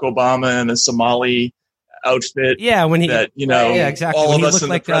Barack Obama in a Somali outfit. Yeah. When he, exactly. All when of he us looked in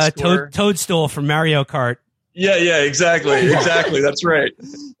like the press Toadstool from Mario Kart. Yeah, exactly. That's right.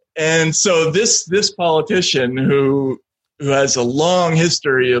 And so this politician who has a long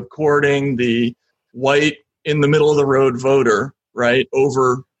history of courting the white in the middle of the road voter, right,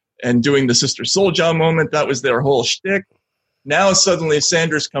 over and doing the Sister Souljah moment, that was their whole shtick. Now suddenly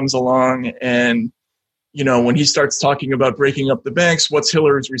Sanders comes along, and you know, when he starts talking about breaking up the banks, what's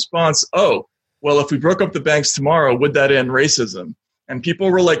Hillary's response? Oh, well, if we broke up the banks tomorrow, would that end racism? And people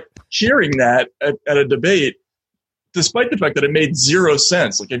were like cheering that at a debate, despite the fact that it made zero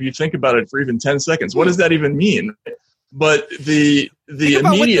sense. Like, if you think about it for even 10 seconds, what does that even mean? But the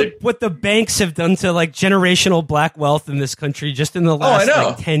immediate what the banks have done to like generational black wealth in this country just in the last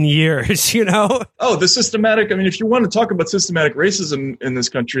like 10 years, you know? Oh, the systematic. I mean, if you want to talk about systematic racism in this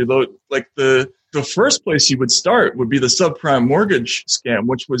country, though, like the first place you would start would be the subprime mortgage scam,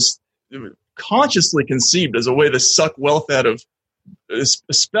 which was consciously conceived as a way to suck wealth out of,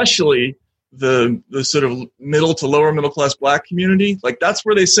 especially the sort of middle to lower middle class black community. Like, that's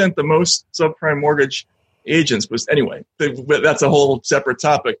where they sent the most subprime mortgage agents. But anyway, that's a whole separate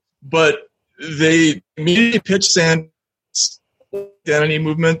topic. But they immediately pitched Sanders' identity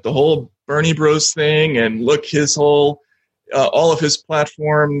movement, the whole Bernie Bros thing, and look, his whole all of his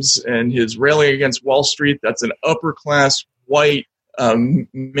platforms and his railing against Wall Street. That's an upper class white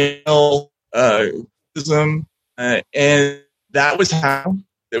male and that was how.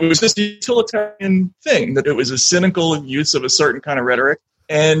 It was just a utilitarian thing, that it was a cynical use of a certain kind of rhetoric.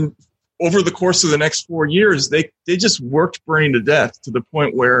 And over the course of the next 4 years, they just worked Bernie to death, to the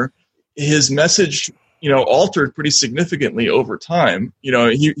point where his message altered pretty significantly over time.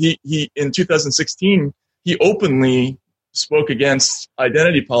 He in 2016 he openly spoke against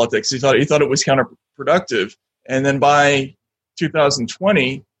identity politics. He thought it was counterproductive, and then by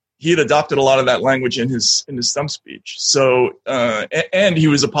 2020 he had adopted a lot of that language in his stump speech. So and he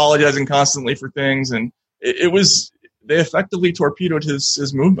was apologizing constantly for things, and they effectively torpedoed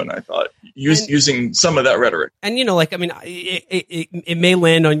his movement, I thought, using some of that rhetoric. And, it may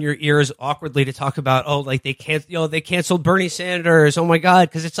land on your ears awkwardly to talk about, they canceled Bernie Sanders. Oh my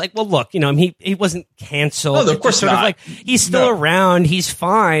God. Cause it's like, well, look, he wasn't canceled. No, of course not. He's still around. He's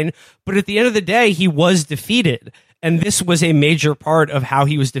fine. But at the end of the day, he was defeated. And this was a major part of how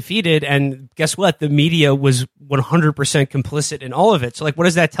he was defeated. And guess what? The media was 100% complicit in all of it. So what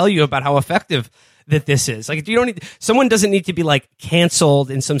does that tell you about how effective that this is? Someone doesn't need to be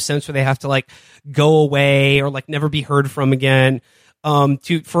canceled in some sense where they have to go away or never be heard from again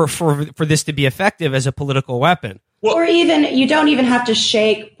for this to be effective as a political weapon. Well, or even you don't even have to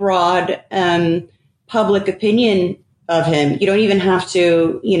shake broad public opinion of him. You don't even have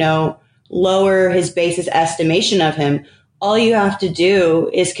to lower his base's estimation of him. All you have to do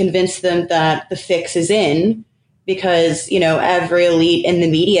is convince them that the fix is in, because, every elite in the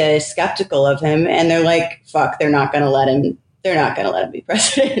media is skeptical of him, and they're like, fuck, they're not going to let him be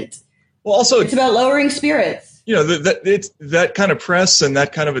president. Well, also, it's about lowering spirits. That kind of press and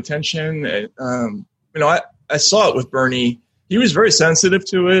that kind of attention. I saw it with Bernie. He was very sensitive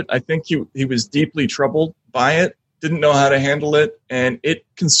to it. I think he was deeply troubled by it, didn't know how to handle it, and it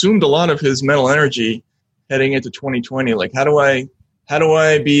consumed a lot of his mental energy heading into 2020. How do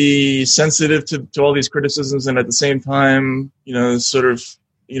I be sensitive to all these criticisms and at the same time,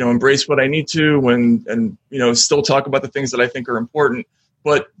 embrace what I need to and still talk about the things that I think are important.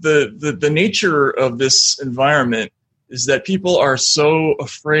 But the nature of this environment is that people are so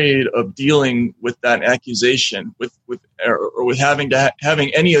afraid of dealing with that accusation, with having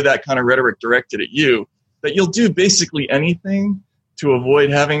any of that kind of rhetoric directed at you, that you'll do basically anything to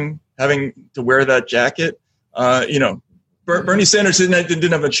avoid having to wear that jacket. Bernie Sanders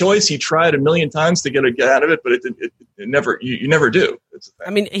didn't have a choice. He tried a million times to get out of it, but it never. You never do.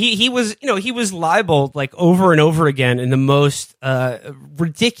 He was libeled over and over again in the most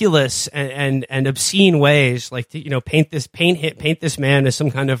ridiculous and obscene ways. Paint this man as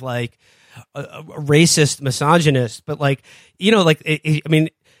some kind of a racist misogynist. But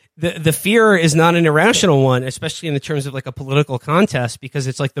The fear is not an irrational one, especially in the terms of a political contest, because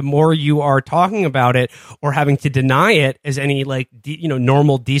it's the more you are talking about it or having to deny it, as any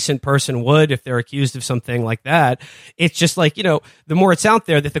normal decent person would if they're accused of something like that, it's just the more it's out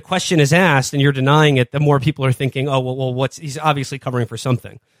there that the question is asked and you're denying it, the more people are thinking, oh well, he's obviously covering for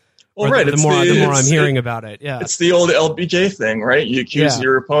something. Well, right. The more I'm hearing about it, yeah, it's the old LBJ thing, right? You accuse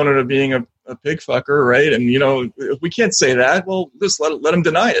your opponent of being a pig fucker, right? And if we can't say that, well, just let him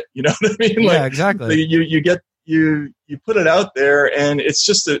deny it. You know what I mean? Yeah, exactly. You put it out there, and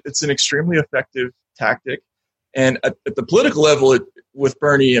it's an extremely effective tactic. And at the political level, with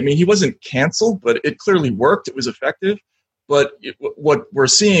Bernie, he wasn't canceled, but it clearly worked. It was effective. But what we're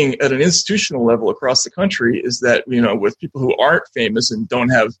seeing at an institutional level across the country is that with people who aren't famous and don't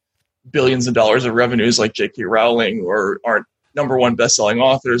have billions of dollars of revenues like J.K. Rowling, or aren't number one best-selling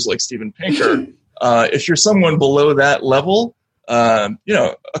authors like Steven Pinker, if you're someone below that level, a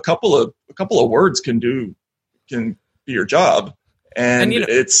couple of words can be your job, and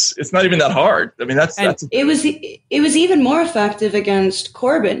it's not even that hard. It was even more effective against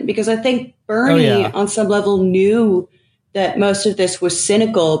Corbyn, because I think Bernie on some level knew that most of this was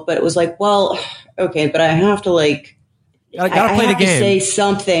cynical, but it was well, okay, but I have to I gotta play the game. To say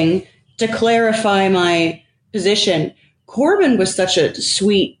something to clarify my position. Corbyn was such a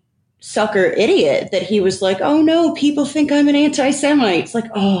sweet sucker idiot that he was oh no, people think I'm an anti-Semite. It's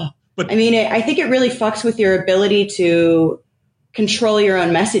but I think it really fucks with your ability to control your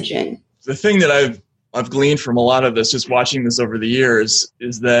own messaging. The thing that I've gleaned from a lot of this, just watching this over the years,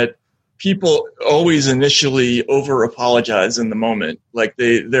 is that people always initially over apologize in the moment.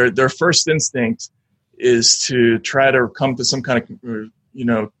 Their first instinct is to try to come to some kind of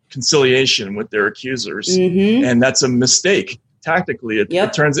conciliation with their accusers, and that's a mistake tactically.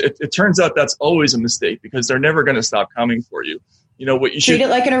 It turns out that's always a mistake, because they're never going to stop coming for you. What you should treat it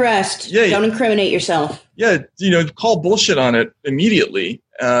like an arrest. Yeah, don't incriminate yourself. Yeah, call bullshit on it immediately.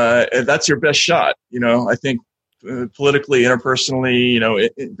 And that's your best shot. I think politically, interpersonally,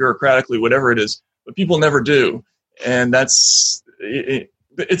 bureaucratically, whatever it is, but people never do, and that's it.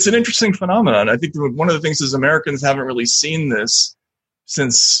 It's an interesting phenomenon. I think one of the things is Americans haven't really seen this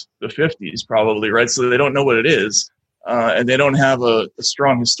since the 50s, probably, right? So they don't know what it is, and they don't have a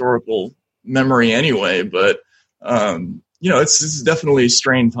strong historical memory anyway. But it's definitely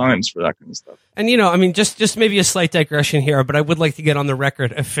strained times for that kind of stuff. And I mean, just maybe a slight digression here, but I would like to get on the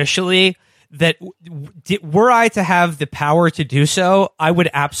record officially that were I to have the power to do so, I would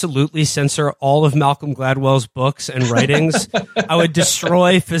absolutely censor all of Malcolm Gladwell's books and writings. I would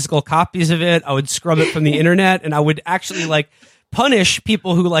destroy physical copies of it. I would scrub it from the internet, and I would actually punish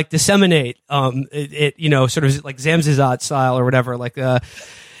people who disseminate it, sort of like Zamzazat style or whatever.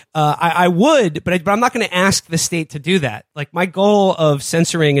 I would, but I'm not going to ask the state to do that. Like, my goal of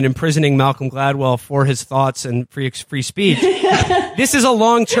censoring and imprisoning Malcolm Gladwell for his thoughts and free speech, this is a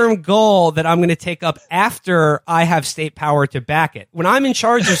long-term goal that I'm going to take up after I have state power to back it. When I'm in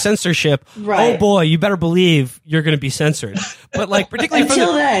charge of censorship, right. Oh boy, you better believe you're going to be censored. But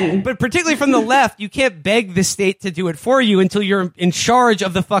particularly particularly from the left, you can't beg the state to do it for you until you're in charge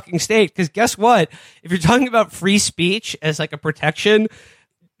of the fucking state. Because guess what? If you're talking about free speech as a protection,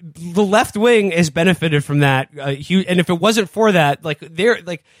 the left wing has benefited from that, and if it wasn't for that,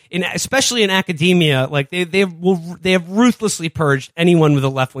 especially in academia, they have ruthlessly purged anyone with a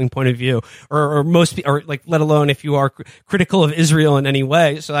left wing point of view, or most, or let alone if you are critical of Israel in any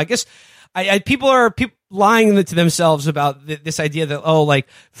way. So I guess people are lying to themselves about this idea that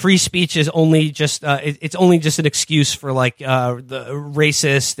free speech is only just it's only just an excuse for the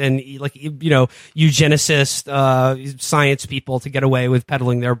racist and eugenicist science people to get away with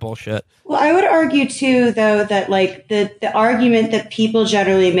peddling their bullshit. Well, I would argue too, though, that the argument that people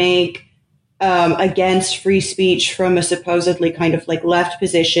generally make against free speech from a supposedly kind of left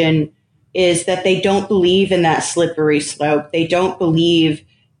position is that they don't believe in that slippery slope. They don't believe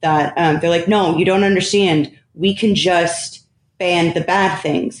that they're no, you don't understand. We can just ban the bad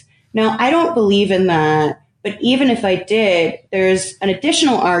things. Now, I don't believe in that, but even if I did, there's an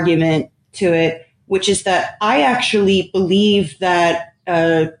additional argument to it, which is that I actually believe that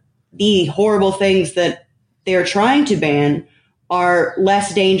the horrible things that they're trying to ban are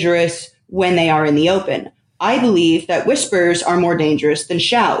less dangerous when they are in the open. I believe that whispers are more dangerous than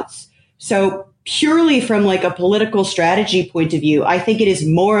shouts. So purely from a political strategy point of view, I think it is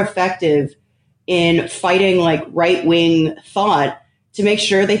more effective in fighting right-wing thought to make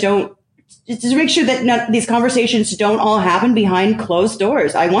sure that these conversations don't all happen behind closed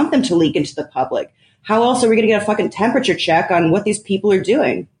doors. I want them to leak into the public. How else are we going to get a fucking temperature check on what these people are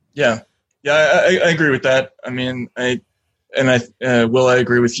doing? Yeah, I agree with that. I mean, I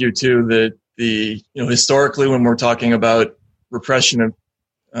agree with you too that historically when we're talking about repression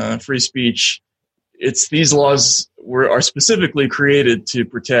of free speech, it's these laws are specifically created to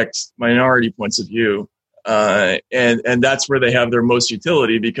protect minority points of view, and that's where they have their most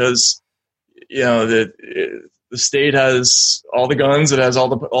utility because the state has all the guns, it has all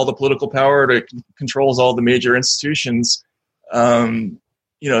the political power, it controls all the major institutions,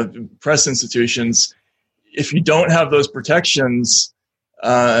 press institutions. If you don't have those protections,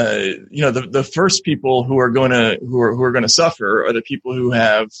 the first people who are going to suffer are the people who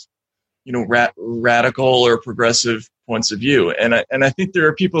have radical or progressive points of view. And I think there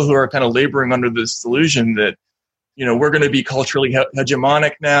are people who are kind of laboring under this delusion that, we're going to be culturally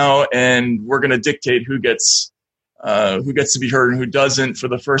hegemonic now and we're going to dictate who gets to be heard and who doesn't for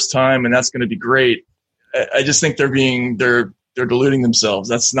the first time. And that's going to be great. I just think they're deluding themselves.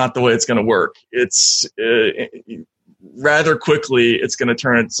 That's not the way it's going to work. It's rather quickly, it's going to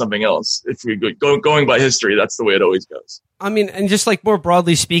turn into something else. If we going by history, that's the way it always goes. I mean, and just more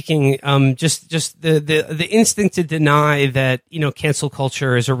broadly speaking, just the instinct to deny that, cancel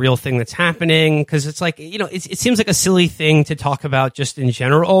culture is a real thing that's happening. Cause it's it seems like a silly thing to talk about just in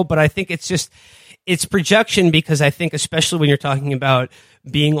general, but I think it's projection because I think especially when you're talking about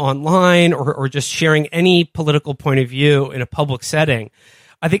being online or just sharing any political point of view in a public setting,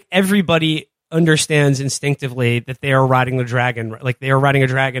 I think everybody understands instinctively that they are riding the dragon, they are riding a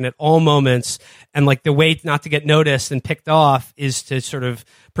dragon at all moments. And the way not to get noticed and picked off is to sort of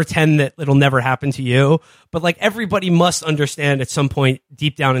pretend that it'll never happen to you. But everybody must understand at some point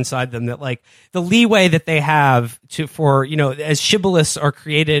deep down inside them that the leeway that they have for as shibboleths are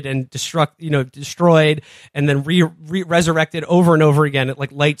created and destroyed and then resurrected over and over again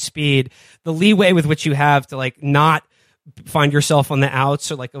at light speed, the leeway with which you have to not find yourself on the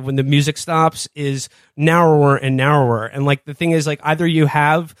outs or when the music stops is narrower and narrower. And the thing is either you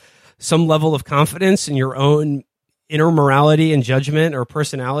have some level of confidence in your own inner morality and judgment or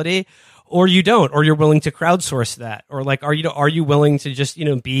personality, or you don't, or you're willing to crowdsource that, or are you willing to just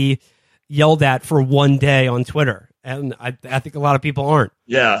be yelled at for one day on Twitter? And I think a lot of people aren't.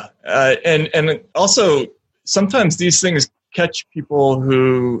 Yeah, and also sometimes these things catch people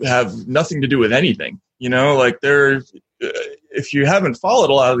who have nothing to do with anything. if you haven't followed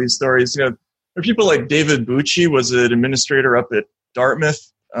a lot of these stories, there are people like David Bucci was an administrator up at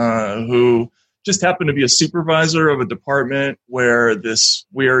Dartmouth, who just happened to be a supervisor of a department where this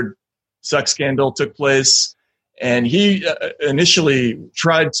weird sex scandal took place. And he initially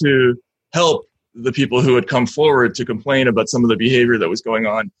tried to help the people who had come forward to complain about some of the behavior that was going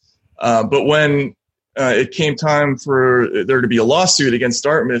on. But when it came time for there to be a lawsuit against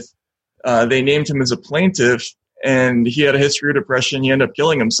Dartmouth, they named him as a plaintiff, and he had a history of depression. He ended up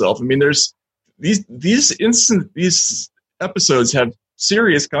killing himself. I mean, there's these episodes have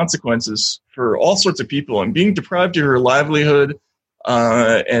serious consequences for all sorts of people, and being deprived of your livelihood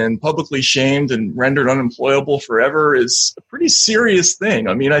and publicly shamed and rendered unemployable forever is a pretty serious thing.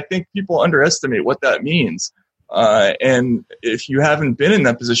 I mean, I think people underestimate what that means. And if you haven't been in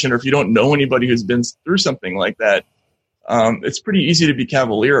that position, or if you don't know anybody who's been through something like that, it's pretty easy to be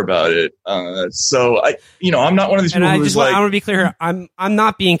cavalier about it. So I'm not one of these people who's like, I want to be clear here. I'm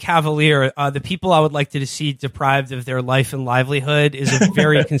not being cavalier. The people I would like to see deprived of their life and livelihood is a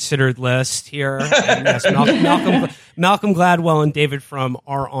very considered list here. And yes, Malcolm Gladwell and David Frum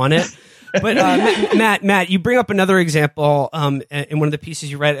are on it. But Matt, you bring up another example in one of the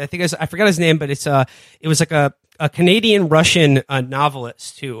pieces you read. I forgot his name, but it was like a Canadian Russian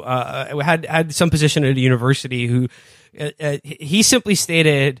novelist who had some position at a university who. He simply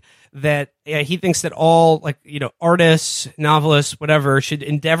stated that he thinks that all artists, novelists, whatever, should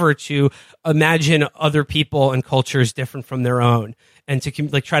endeavor to imagine other people and cultures different from their own, and to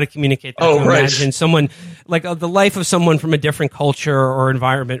try to communicate that. Imagine someone the life of someone from a different culture or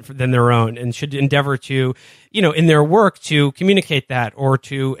environment than their own, and should endeavor to, in their work to communicate that, or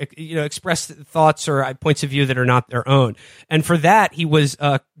to, express thoughts or points of view that are not their own. And for that, he was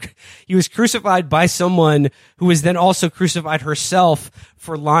crucified by someone who was then also crucified herself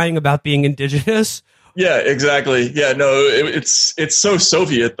for lying about being indigenous. Yeah, exactly. Yeah, no, it's so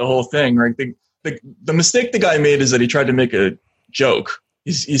Soviet, the whole thing, right? The mistake the guy made is that he tried to make a joke.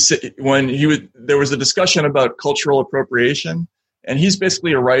 There was a discussion about cultural appropriation, and he's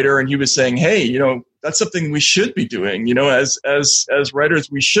basically a writer, and he was saying, hey, that's something we should be doing. As writers,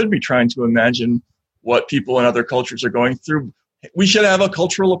 we should be trying to imagine what people in other cultures are going through. We should have a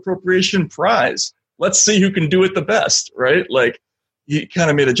cultural appropriation prize. Let's see who can do it the best, right? He kind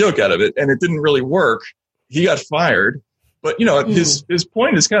of made a joke out of it, and it didn't really work. He got fired, but his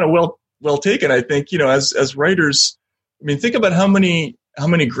point is kind of well taken. I think as writers, I mean, think about how many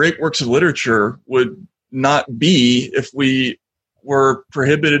great works of literature would not be if we were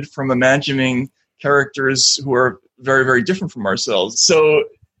prohibited from imagining characters who are very, very different from ourselves. So,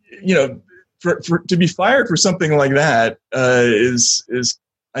 to be fired for something like that is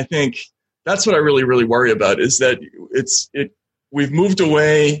I think that's what I really, really worry about, is that we've moved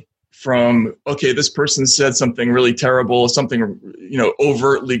away from, okay, this person said something really terrible, something,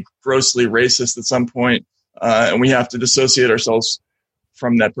 overtly, grossly racist at some point, and we have to dissociate ourselves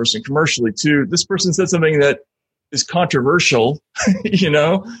from that person commercially, to this person said something that is controversial,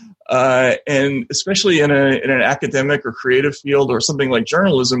 and especially in an academic or creative field or something like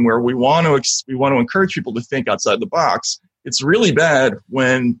journalism, where we want to encourage people to think outside the box. It's really bad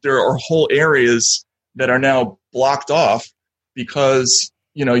when there are whole areas that are now blocked off because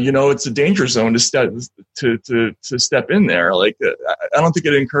it's a danger zone to step in there. I don't think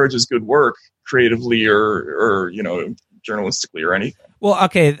it encourages good work creatively or journalistically or anything. Well,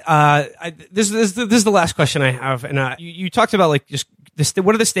 okay. This is the last question I have, and you talked about just this.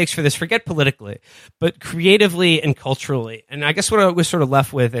 What are the stakes for this? Forget politically, but creatively and culturally. And I guess what I was sort of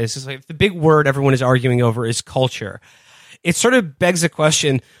left with is the big word everyone is arguing over is culture. It sort of begs the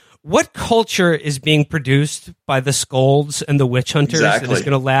question: what culture is being produced by the scolds and the witch hunters that is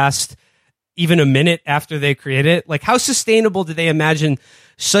going to last even a minute after they create it? How sustainable do they imagine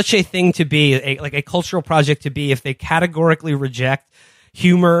such a thing to be, a cultural project to be, if they categorically reject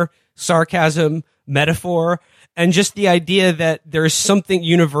humor, sarcasm, metaphor, and just the idea that there's something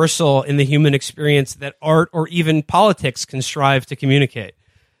universal in the human experience that art or even politics can strive to communicate?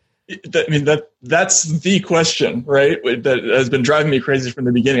 That's the question, right? That has been driving me crazy from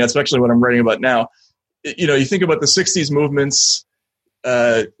the beginning. That's actually what I'm writing about now. You think about the 60s movements,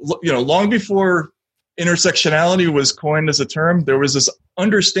 long before intersectionality was coined as a term, there was this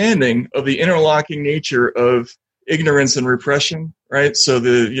understanding of the interlocking nature of ignorance and repression, right? So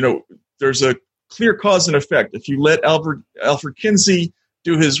there's a clear cause and effect. If you let Alfred Kinsey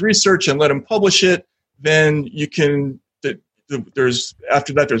do his research and let him publish it, then you can. There's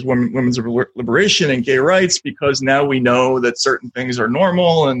women's liberation and gay rights, because now we know that certain things are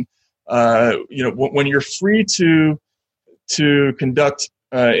normal, and when you're free to conduct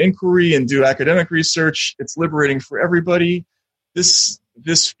inquiry and do academic research, it's liberating for everybody. this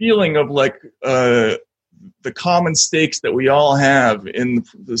feeling of like the common stakes that we all have in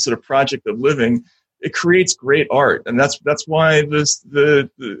the sort of project of living, it creates great art. And that's why the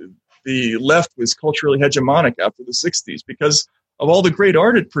left was culturally hegemonic after the 60s, because of all the great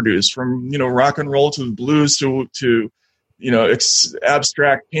art it produced, from, rock and roll to the blues to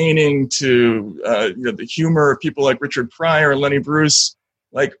abstract painting to, the humor of people like Richard Pryor, Lenny Bruce.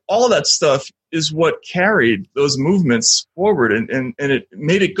 Like, all of that stuff is what carried those movements forward, and it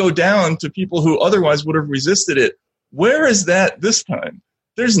made it go down to people who otherwise would have resisted it. Where is that this time?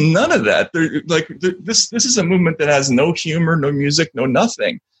 There's none of that. This is a movement that has no humor, no music, no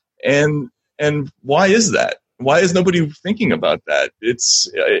nothing. And why is that? Why is nobody thinking about that?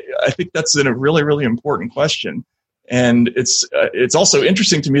 I think that's a really, really important question. And it's also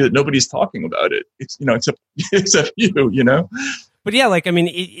interesting to me that nobody's talking about it. It's, except you. But yeah, like, I mean,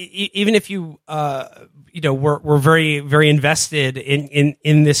 even if you, we're very, very invested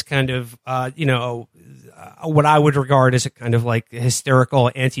in this kind of, what I would regard as a kind of like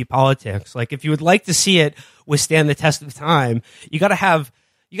hysterical anti-politics. Like, if you would like to see it withstand the test of time, you got to have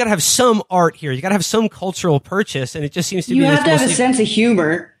some art here. You got to have some cultural purchase, and it just seems to be. You have to have a sense of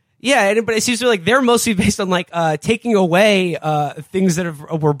humor. Yeah, but it seems to be like they're mostly based on like taking away things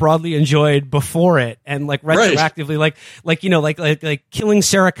that were broadly enjoyed before it, and like retroactively, right. like killing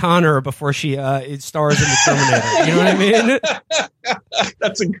Sarah Connor before she stars in the Terminator. You know what I mean?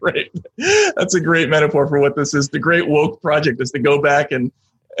 That's a great metaphor for what this is. The great woke project is to go back and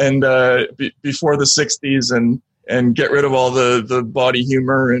before the 60s and get rid of all the body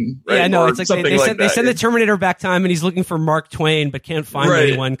humor and it's like they send the Terminator back time, and he's looking for Mark Twain but can't find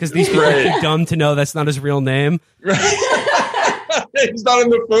anyone because these people are too dumb to know that's not his real name. Right. He's not in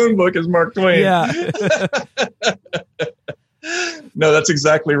the phone book as Mark Twain. Yeah. No, that's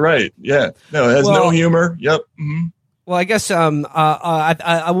exactly right. Yeah. No, it has no humor. Yep. Mm-hmm. Well, I guess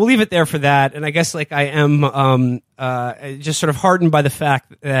I will leave it there for that, and I guess like I am just sort of heartened by the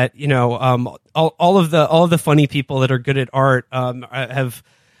fact that all of the funny people that are good at art have.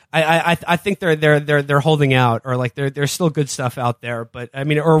 I think they're holding out, or like there's still good stuff out there, but I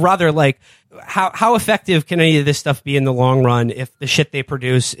mean, or rather, like how effective can any of this stuff be in the long run if the shit they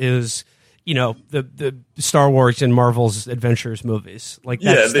produce is the Star Wars and Marvel's Adventures movies? Like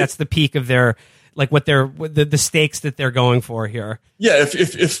that's the peak of their. Like the stakes that they're going for here. Yeah,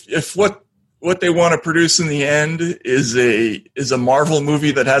 if what they want to produce in the end is a Marvel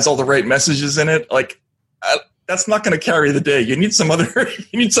movie that has all the right messages in it, like that's not going to carry the day. You need something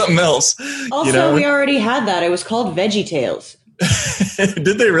else. Also, we already had that. It was called VeggieTales.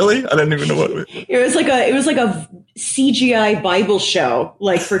 Did they really? I didn't even know what it was like a CGI Bible show,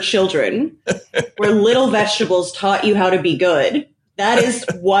 like for children, where little vegetables taught you how to be good. That is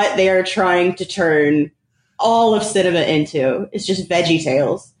what they are trying to turn all of cinema into. It's just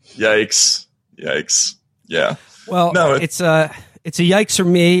VeggieTales. Yikes. Yeah. Well, no, it's a yikes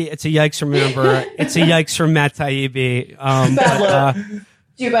from me. It's a yikes from Amber. It's a yikes from Matt Taibbi.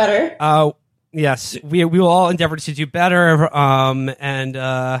 Do better. Yes, we will all endeavor to do better. And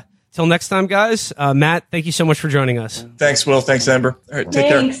till next time, guys. Matt, thank you so much for joining us. Thanks, Will. Thanks, Amber. All right, take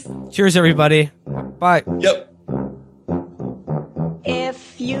care. Cheers, everybody. Bye. Yep.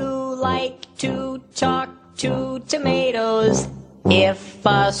 If you like to talk to tomatoes, if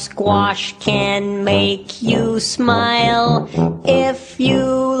a squash can make you smile, if you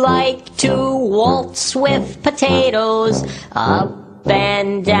like to waltz with potatoes, up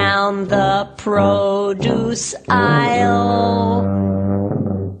and down the produce aisle,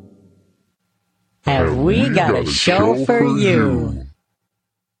 have we got a show for you.